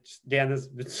 and Dan, this has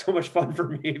been so much fun for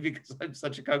me because I'm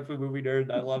such a Kung Fu movie nerd.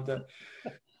 And I love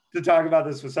to talk about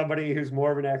this with somebody who's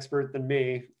more of an expert than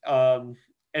me. And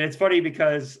it's funny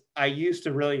because I used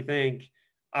to really think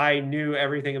I knew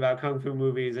everything about Kung Fu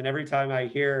movies. And every time I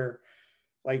hear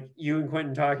like you and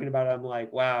Quentin talking about it, I'm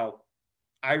like, wow,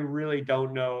 I really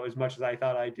don't know as much as I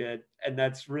thought I did. And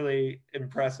that's really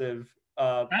impressive.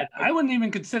 I wouldn't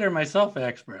even consider myself an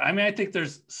expert. I mean, I think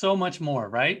there's so much more,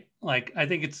 right? Like, I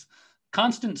think it's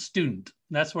constant student.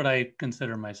 That's what I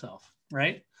consider myself,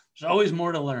 right? There's always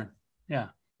more to learn. Yeah.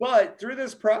 But through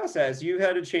this process, you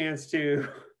had a chance to,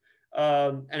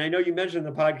 and I know you mentioned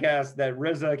in the podcast that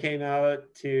RZA came out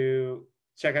to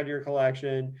check out your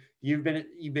collection. You've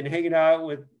been hanging out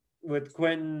with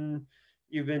Quentin.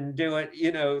 You've been doing,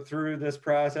 through this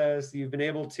process. You've been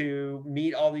able to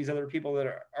meet all these other people that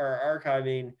are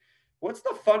archiving. What's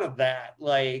the fun of that?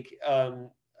 Like,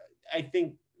 I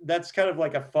think that's kind of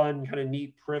like a fun, kind of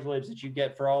neat privilege that you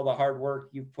get for all the hard work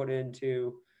you've put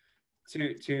into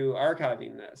to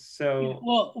archiving this. So,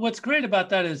 well, what's great about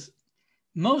that is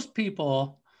most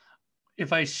people,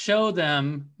 if I show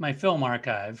them my film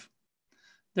archive,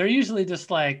 they're usually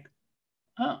just like,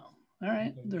 oh, all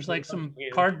right. There's like some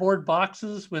cardboard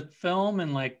boxes with film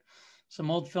and like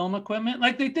some old film equipment.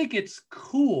 Like they think it's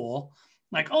cool.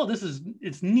 Like, oh,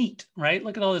 it's neat, right?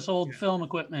 Look at all this old film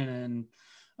equipment and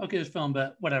okay, this film,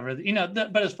 but whatever,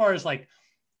 but as far as like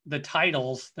the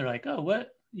titles, they're like, oh,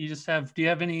 what? Do you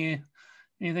have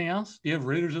anything else? Do you have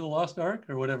Raiders of the Lost Ark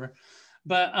or whatever?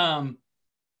 But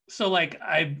so like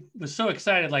I was so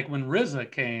excited, like when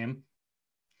RZA came,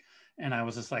 and I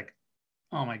was just like,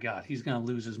 oh my God, he's gonna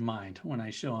lose his mind when I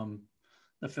show him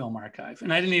the film archive.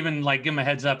 And I didn't even like give him a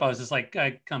heads up. I was just like,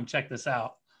 come check this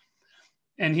out.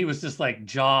 And he was just like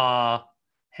jaw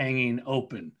hanging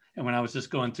open. And when I was just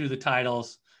going through the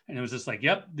titles, and it was just like,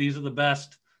 yep, these are the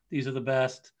best. These are the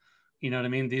best. You know what I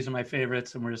mean? These are my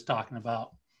favorites. And we're just talking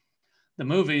about the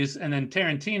movies. And then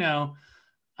Tarantino,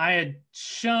 I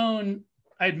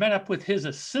had met up with his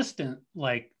assistant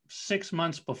like 6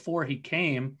 months before he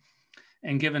came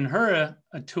and given her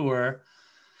a tour,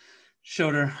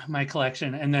 showed her my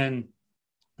collection. And then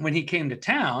when he came to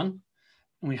town,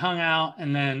 and we hung out,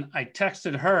 and then I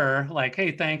texted her like,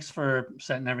 hey, thanks for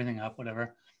setting everything up,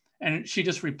 whatever. And she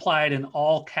just replied in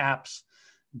all caps,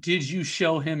 did you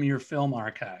show him your film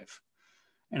archive?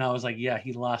 And I was like, yeah,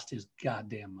 he lost his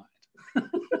goddamn mind.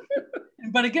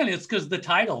 But again, it's because the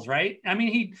titles, right? I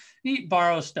mean, he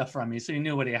borrows stuff from me, so he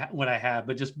knew what I had,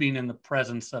 but just being in the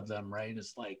presence of them, right?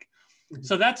 It's like,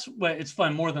 so that's what it's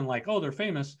fun more than like, oh, they're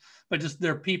famous, but just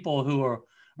they're people who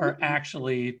are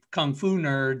actually Kung Fu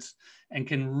nerds and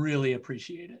can really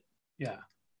appreciate it. Yeah.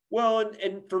 Well,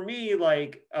 and for me,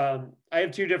 like, I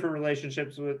have two different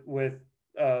relationships with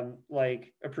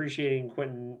like appreciating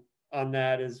Quentin on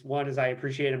that. Is one is I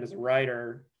appreciate him as a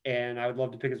writer, and I would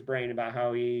love to pick his brain about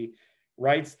how he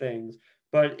writes things.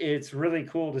 But it's really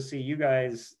cool to see you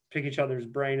guys pick each other's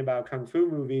brain about Kung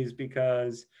Fu movies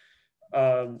because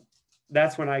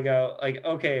that's when I go like,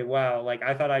 okay, wow, like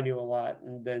I thought I knew a lot,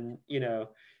 and then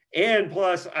and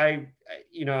plus I'm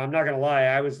not gonna lie,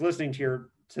 I was listening to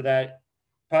that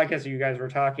podcast that you guys were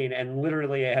talking, and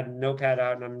literally I had a notepad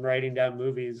out and I'm writing down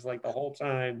movies like the whole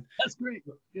time. That's great.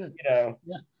 Good. Yeah.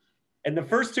 And the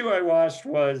first two I watched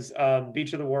was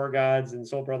Beach of the War Gods and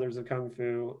Soul Brothers of Kung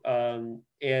Fu. And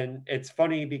it's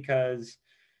funny because,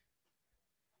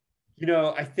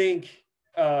 I think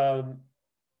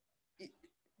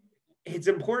it's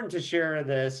important to share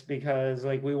this because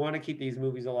like we want to keep these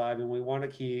movies alive and we want to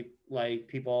keep like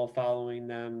people following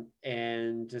them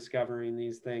and discovering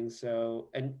these things. So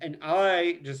and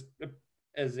I just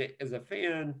as a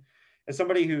fan, as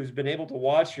somebody who's been able to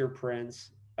watch your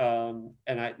prints,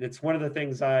 It's one of the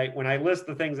things when I list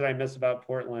the things that I miss about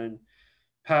Portland,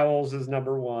 Powell's is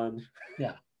number one.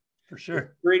 Yeah, for The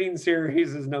sure. screening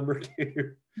series is number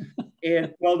two.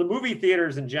 And well, the movie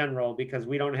theaters in general, because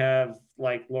we don't have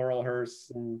like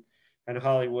Laurelhurst and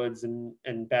Hollywoods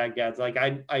and Baghdad's. Like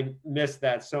I miss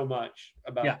that so much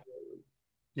about Yeah.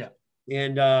 Yeah.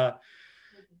 and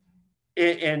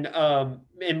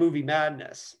and movie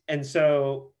madness. And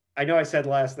so I know I said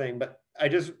last thing, but I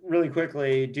just really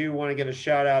quickly do want to give a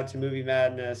shout out to Movie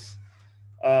Madness.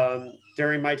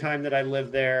 During my time that I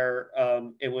lived there,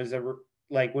 it was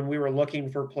like when we were looking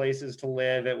for places to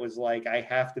live, it was like I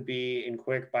have to be in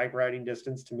quick bike riding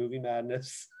distance to Movie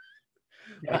Madness.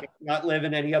 Yeah. Like I cannot live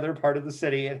in any other part of the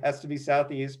city. It has to be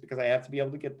southeast because I have to be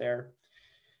able to get there.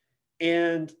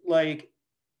 And like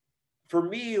for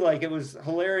me, like it was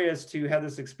hilarious to have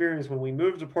this experience when we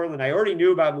moved to Portland. I already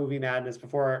knew about Movie Madness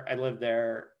before I lived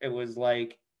there. It was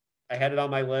like I had it on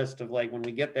my list of like when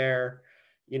we get there,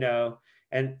 you know,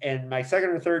 and my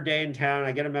second or third day in town,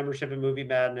 I get a membership in Movie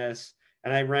Madness,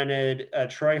 and I rented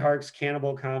Troy Hark's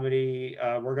cannibal comedy,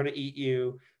 We're Gonna Eat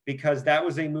You, because that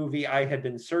was a movie I had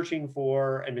been searching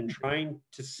for and been trying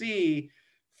to see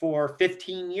for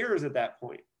 15 years at that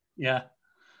point. Yeah.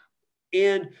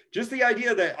 And just the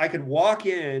idea that I could walk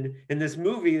in this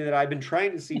movie that I've been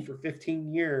trying to see for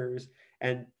 15 years,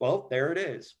 and well, there it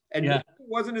is. And yeah. It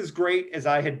wasn't as great as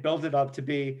I had built it up to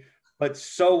be, but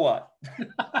so what?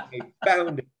 I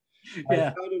found it. I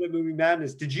found it at Movie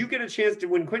Madness. Did you get a chance to,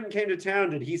 when Quentin came to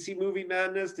town, did he see Movie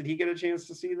Madness? Did he get a chance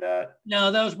to see that?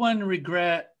 No, that was one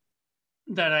regret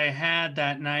that I had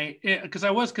that night, because I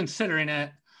was considering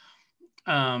it.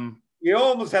 You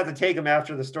almost have to take him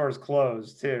after the stores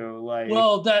closed too. Like,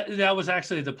 well, that was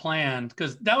actually the plan,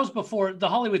 because that was before the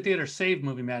Hollywood Theater saved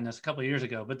Movie Madness a couple of years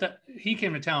ago, but he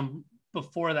came to town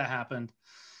before that happened.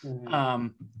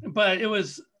 But it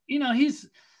was, you know, he's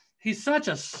such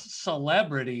a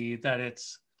celebrity that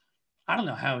I don't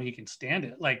know how he can stand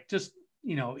it. Like, just,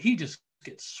 you know, he just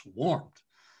gets swarmed,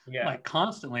 like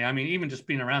constantly. I mean, even just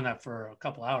being around that for a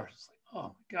couple hours, it's like, oh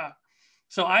my God.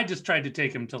 So I just tried to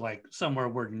take him to like somewhere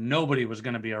where nobody was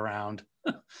going to be around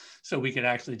so we could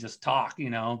actually just talk, you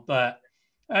know. But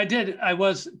I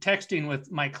was texting with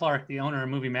Mike Clark, the owner of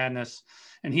Movie Madness,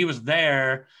 and he was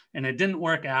there, and it didn't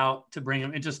work out to bring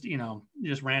him. It just, you know,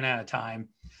 just ran out of time.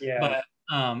 But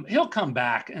he'll come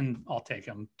back and I'll take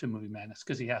him to Movie Madness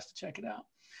because he has to check it out.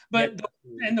 But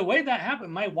and the way that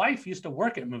happened, my wife used to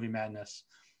work at Movie Madness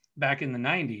back in the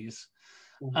 90s.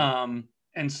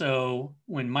 And so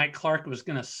when Mike Clark was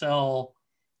going to sell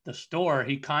the store,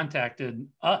 he contacted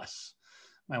us,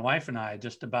 my wife and I,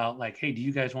 just about like, hey, do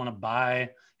you guys want to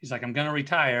buy? He's like, I'm going to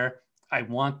retire. I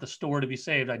want the store to be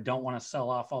saved. I don't want to sell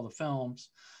off all the films,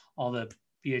 all the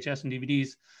VHS and DVDs.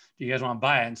 Do you guys want to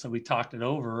buy it? And so we talked it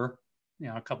over, you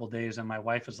know, a couple of days. And my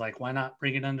wife was like, why not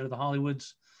bring it under the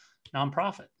Hollywood's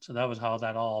nonprofit? So that was how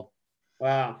that all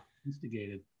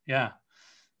instigated. Yeah.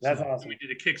 That's awesome. We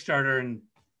did a Kickstarter and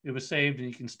it was saved, and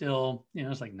you can still, you know,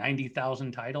 it's like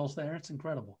 90,000 titles there. It's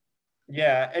incredible.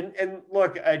 Yeah. And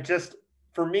look,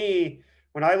 for me,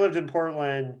 when I lived in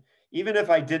Portland, even if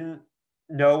I didn't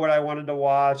know what I wanted to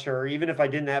watch, or even if I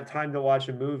didn't have time to watch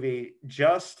a movie,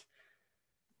 just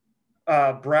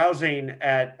browsing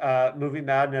at Movie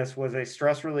Madness was a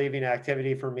stress relieving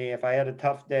activity for me. If I had a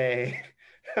tough day,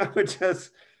 I would just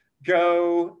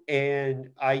go,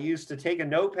 and I used to take a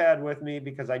notepad with me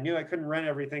because I knew I couldn't rent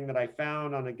everything that I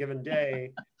found on a given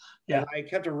day. And I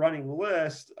kept a running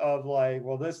list of like,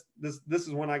 well, this is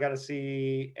one I got to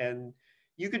see. And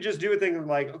you could just do a thing of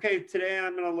like, okay, today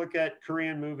I'm going to look at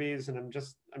Korean movies, and I'm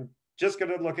just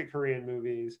going to look at Korean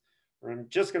movies, or I'm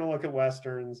just going to look at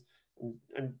Westerns.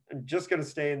 I'm just going to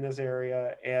stay in this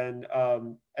area. And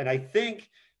I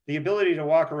think the ability to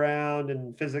walk around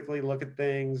and physically look at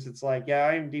things, it's like,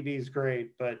 yeah, IMDb is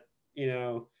great, but you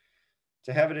know,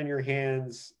 to have it in your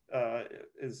hands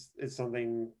is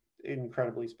something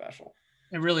incredibly special.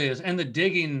 It really is. And the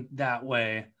digging that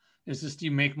way is just,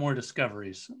 you make more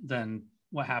discoveries than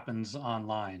what happens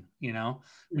online, you know,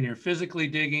 when you're physically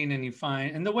digging and you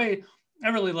find, and the way, I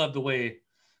really love the way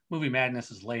Movie Madness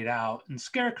is laid out, and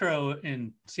Scarecrow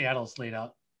in Seattle is laid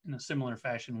out in a similar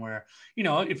fashion where, you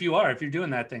know, if you're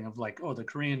doing that thing of like, oh, the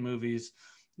Korean movies,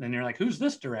 then you're like, who's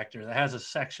this director that has a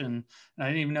section? And I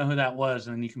didn't even know who that was.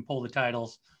 And then you can pull the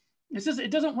titles. It's just,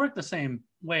 it doesn't work the same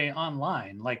way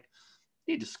online. Like,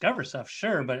 you discover stuff,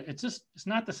 sure, but it's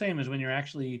not the same as when you're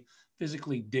actually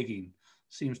physically digging.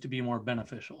 Seems to be more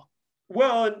beneficial.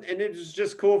 Well, and it was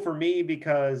just cool for me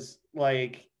because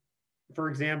like for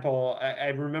example, I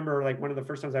remember like one of the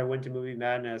first times I went to Movie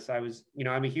Madness, I was,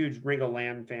 I'm a huge Ringo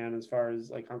Lam fan as far as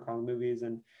like Hong Kong movies,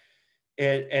 and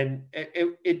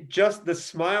it just the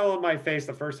smile on my face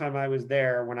the first time I was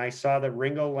there when I saw that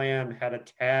Ringo Lam had a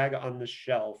tag on the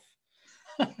shelf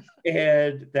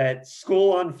and that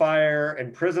School on Fire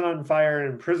and Prison on Fire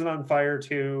and Prison on Fire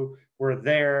 2 were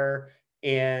there.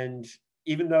 And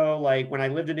even though like when I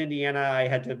lived in Indiana, I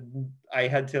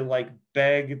had to like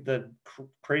beg the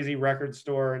crazy record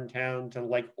store in town to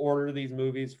like order these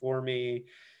movies for me.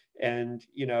 And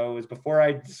it was before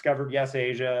I discovered Yes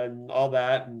Asia and all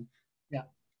that, and Yeah.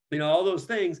 all those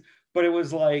things. But it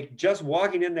was like just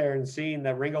walking in there and seeing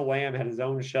that Ringo Lam had his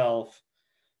own shelf,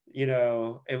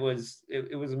 it was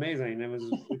amazing. It was a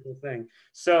really cool thing. Yeah.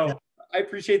 So I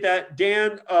appreciate that,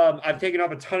 Dan. I've taken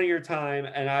up a ton of your time,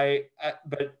 and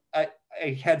but I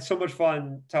had so much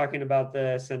fun talking about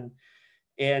this and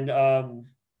and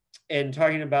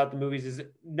talking about the movies. Is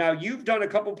now you've done a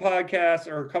couple podcasts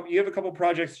or you have a couple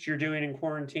projects that you're doing in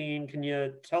quarantine. Can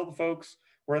you tell the folks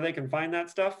where they can find that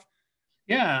stuff?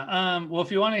 Yeah. Well,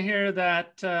 if you want to hear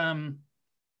that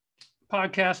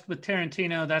podcast with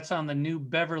Tarantino, that's on the New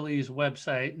Beverly's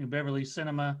website, New Beverly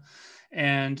Cinema.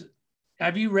 And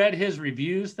have you read his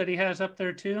reviews that he has up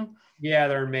there too? Yeah,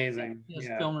 they're amazing. He has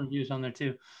Yeah. film reviews on there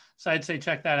too. So I'd say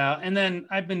check that out. And then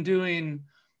I've been doing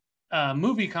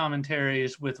movie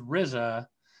commentaries with RZA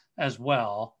as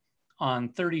well on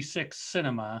 36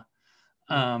 Cinema.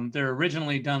 They're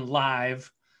originally done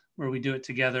live, where we do it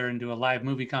together and do a live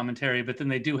movie commentary, but then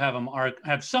they do have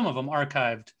have some of them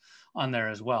archived on there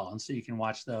as well, and so you can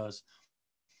watch those.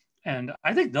 And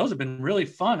I think those have been really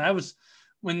fun.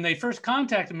 When they first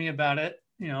contacted me about it,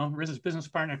 RZA's business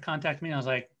partner contacted me, and I was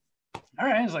like, all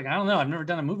right. I was like, I don't know, I've never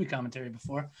done a movie commentary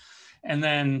before. And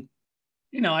then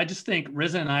I just think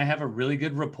RZA and I have a really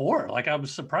good rapport. Like I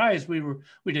was surprised we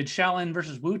did Shaolin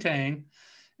versus Wu-Tang,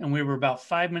 and we were about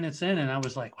 5 minutes in, and I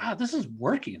was like, wow, this is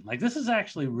working. Like this is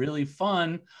actually really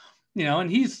fun,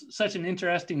 and he's such an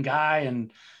interesting guy,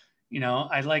 and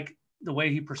I like the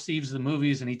way he perceives the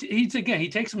movies, and he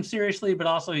takes them seriously, but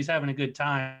also he's having a good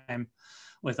time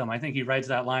with them. I think he rides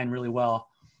that line really well,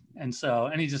 and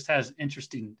he just has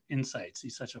interesting insights.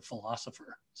 He's such a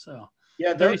philosopher. So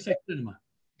Yeah, 36 Cinema.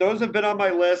 those have been on my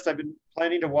list. I've been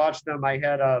planning to watch them. I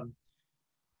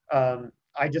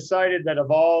decided that of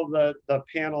all the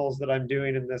panels that I'm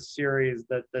doing in this series,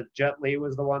 that Jet Li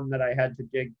was the one that I had to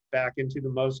dig back into the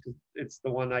most, because it's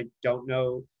the one I don't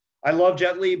know. I love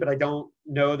Jet Li, but I don't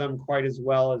know them quite as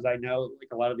well as I know like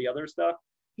a lot of the other stuff.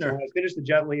 Sure. So when I finished the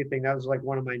Jet Li thing, that was like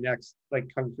one of my next like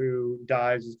kung fu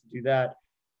dives, is to do that.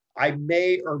 I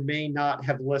may or may not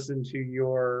have listened to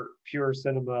your Pure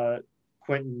Cinema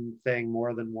Quentin thing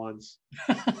more than once.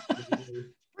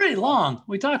 Pretty long.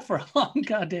 We talked for a long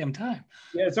goddamn time.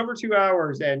 Yeah, it's over 2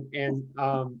 hours,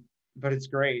 but it's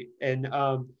great. And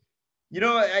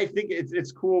I think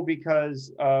it's cool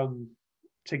because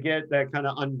to get that kind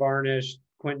of unvarnished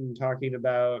Quentin talking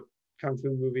about kung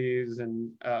fu movies,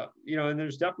 and and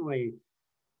there's definitely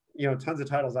tons of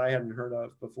titles I hadn't heard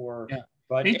of before. Yeah,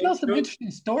 but he tells some interesting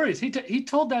stories. He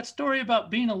told that story about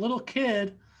being a little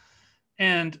kid,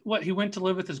 and he went to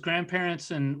live with his grandparents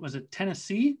in, was it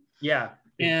Tennessee? Yeah.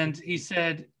 And he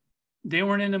said they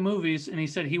weren't into movies, and he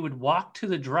said he would walk to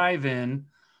the drive-in,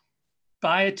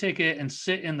 buy a ticket, and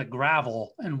sit in the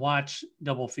gravel and watch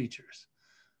double features.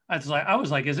 I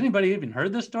was like, has anybody even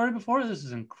heard this story before? This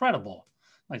is incredible.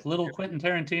 Like little Quentin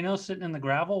Tarantino sitting in the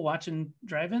gravel watching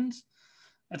drive-ins.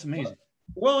 That's amazing.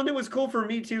 Well, and it was cool for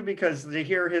me too, because to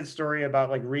hear his story about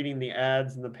like reading the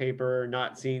ads in the paper,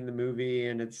 not seeing the movie,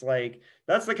 and it's like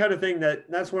that's the kind of thing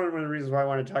that's one of the reasons why I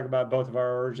want to talk about both of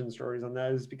our origin stories on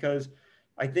that, is because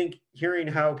I think hearing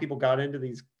how people got into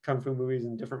these kung fu movies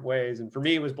in different ways, and for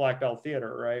me it was black belt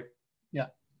theater, right? Yeah.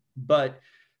 But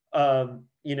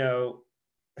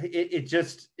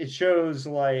it shows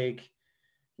like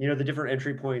the different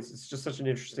entry points. It's just such an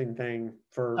interesting thing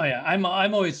for. Oh yeah, I'm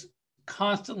always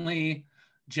constantly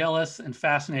jealous and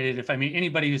fascinated if I meet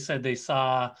anybody who said they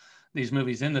saw these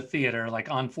movies in the theater,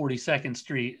 like on 42nd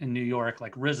Street in New York.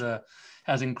 Like RZA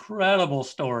has incredible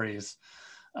stories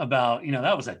about,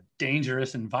 that was a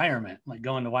dangerous environment, like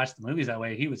going to watch the movies that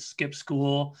way. He would skip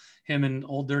school, him and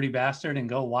Old Dirty Bastard, and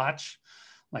go watch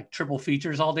like triple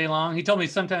features all day long. He told me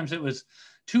sometimes it was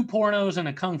 2 pornos and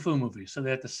a kung fu movie. So they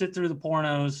had to sit through the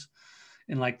pornos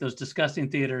in like those disgusting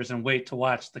theaters and wait to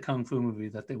watch the kung fu movie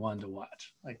that they wanted to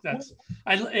watch. Like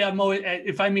I'm always,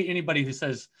 if I meet anybody who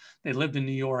says they lived in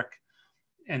New York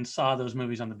and saw those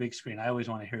movies on the big screen, I always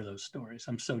want to hear those stories.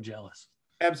 I'm so jealous.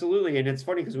 Absolutely. And it's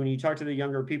funny because when you talk to the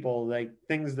younger people, like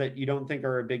things that you don't think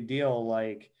are a big deal,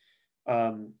 like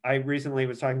I recently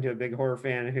was talking to a big horror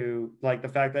fan who liked the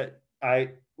fact that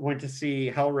I went to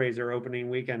see Hellraiser opening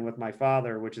weekend with my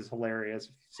father, which is hilarious.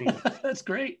 If you've seen it. That's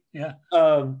great. Yeah.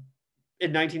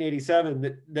 In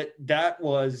 1987, that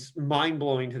was mind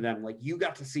blowing to them. Like, you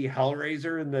got to see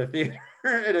Hellraiser in the theater,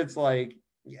 and it's like,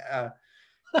 yeah.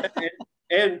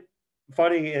 And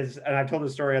funny is, and I've told the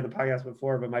story on the podcast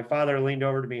before, but my father leaned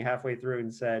over to me halfway through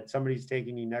and said, "Somebody's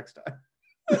taking you next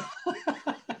time."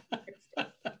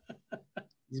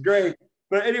 It's great.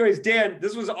 But anyways, Dan,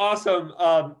 this was awesome.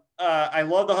 I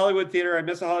love the Hollywood theater. I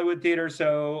miss the Hollywood theater.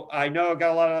 So I know I've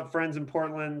got a lot of friends in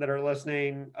Portland that are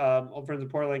listening. Old friends in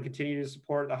Portland continue to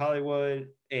support the Hollywood.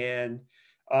 And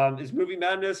is Movie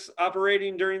Madness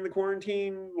operating during the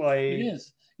quarantine? It Like,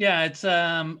 is. Yeah, it's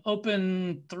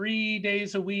open 3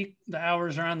 days a week. The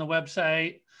hours are on the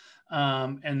website.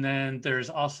 And then there's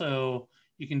also,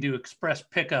 you can do express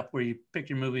pickup where you pick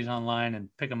your movies online and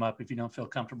pick them up if you don't feel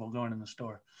comfortable going in the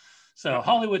store. So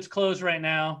Hollywood's closed right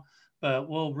now, but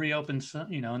we'll reopen,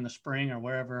 in the spring or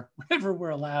wherever we're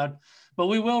allowed. But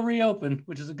we will reopen,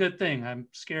 which is a good thing. I'm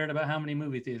scared about how many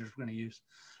movie theaters we're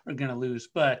going to lose.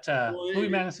 But Movie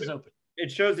Madness is open. It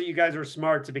shows that you guys are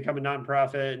smart to become a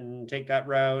nonprofit and take that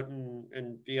route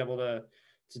and be able to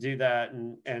do that.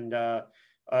 And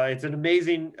it's an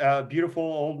amazing, beautiful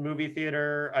old movie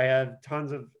theater. I have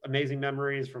tons of amazing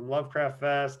memories from Lovecraft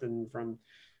Fest and from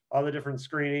all the different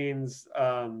screenings.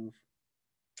 And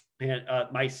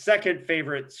my second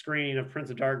favorite screening of Prince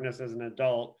of Darkness as an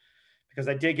adult, because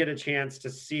I did get a chance to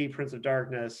see Prince of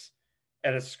Darkness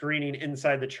at a screening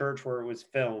inside the church where it was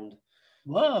filmed.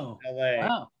 Whoa. LA.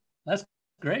 Wow. That's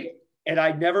great. And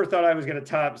I never thought I was going to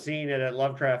top seeing it at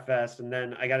Lovecraft Fest. And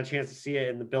then I got a chance to see it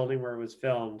in the building where it was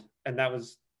filmed. And that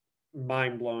was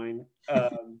mind blowing.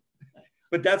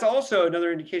 But that's also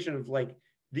another indication of like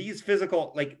these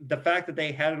physical, like the fact that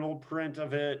they had an old print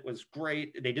of it was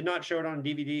great. They did not show it on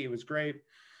DVD. It was great.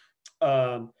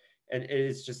 And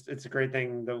it's a great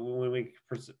thing that when we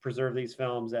preserve these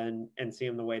films and see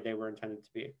them the way they were intended to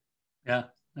be. Yeah,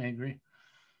 I agree.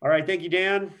 All right. Thank you,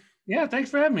 Dan. Yeah, thanks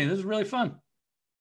for having me. This is really fun.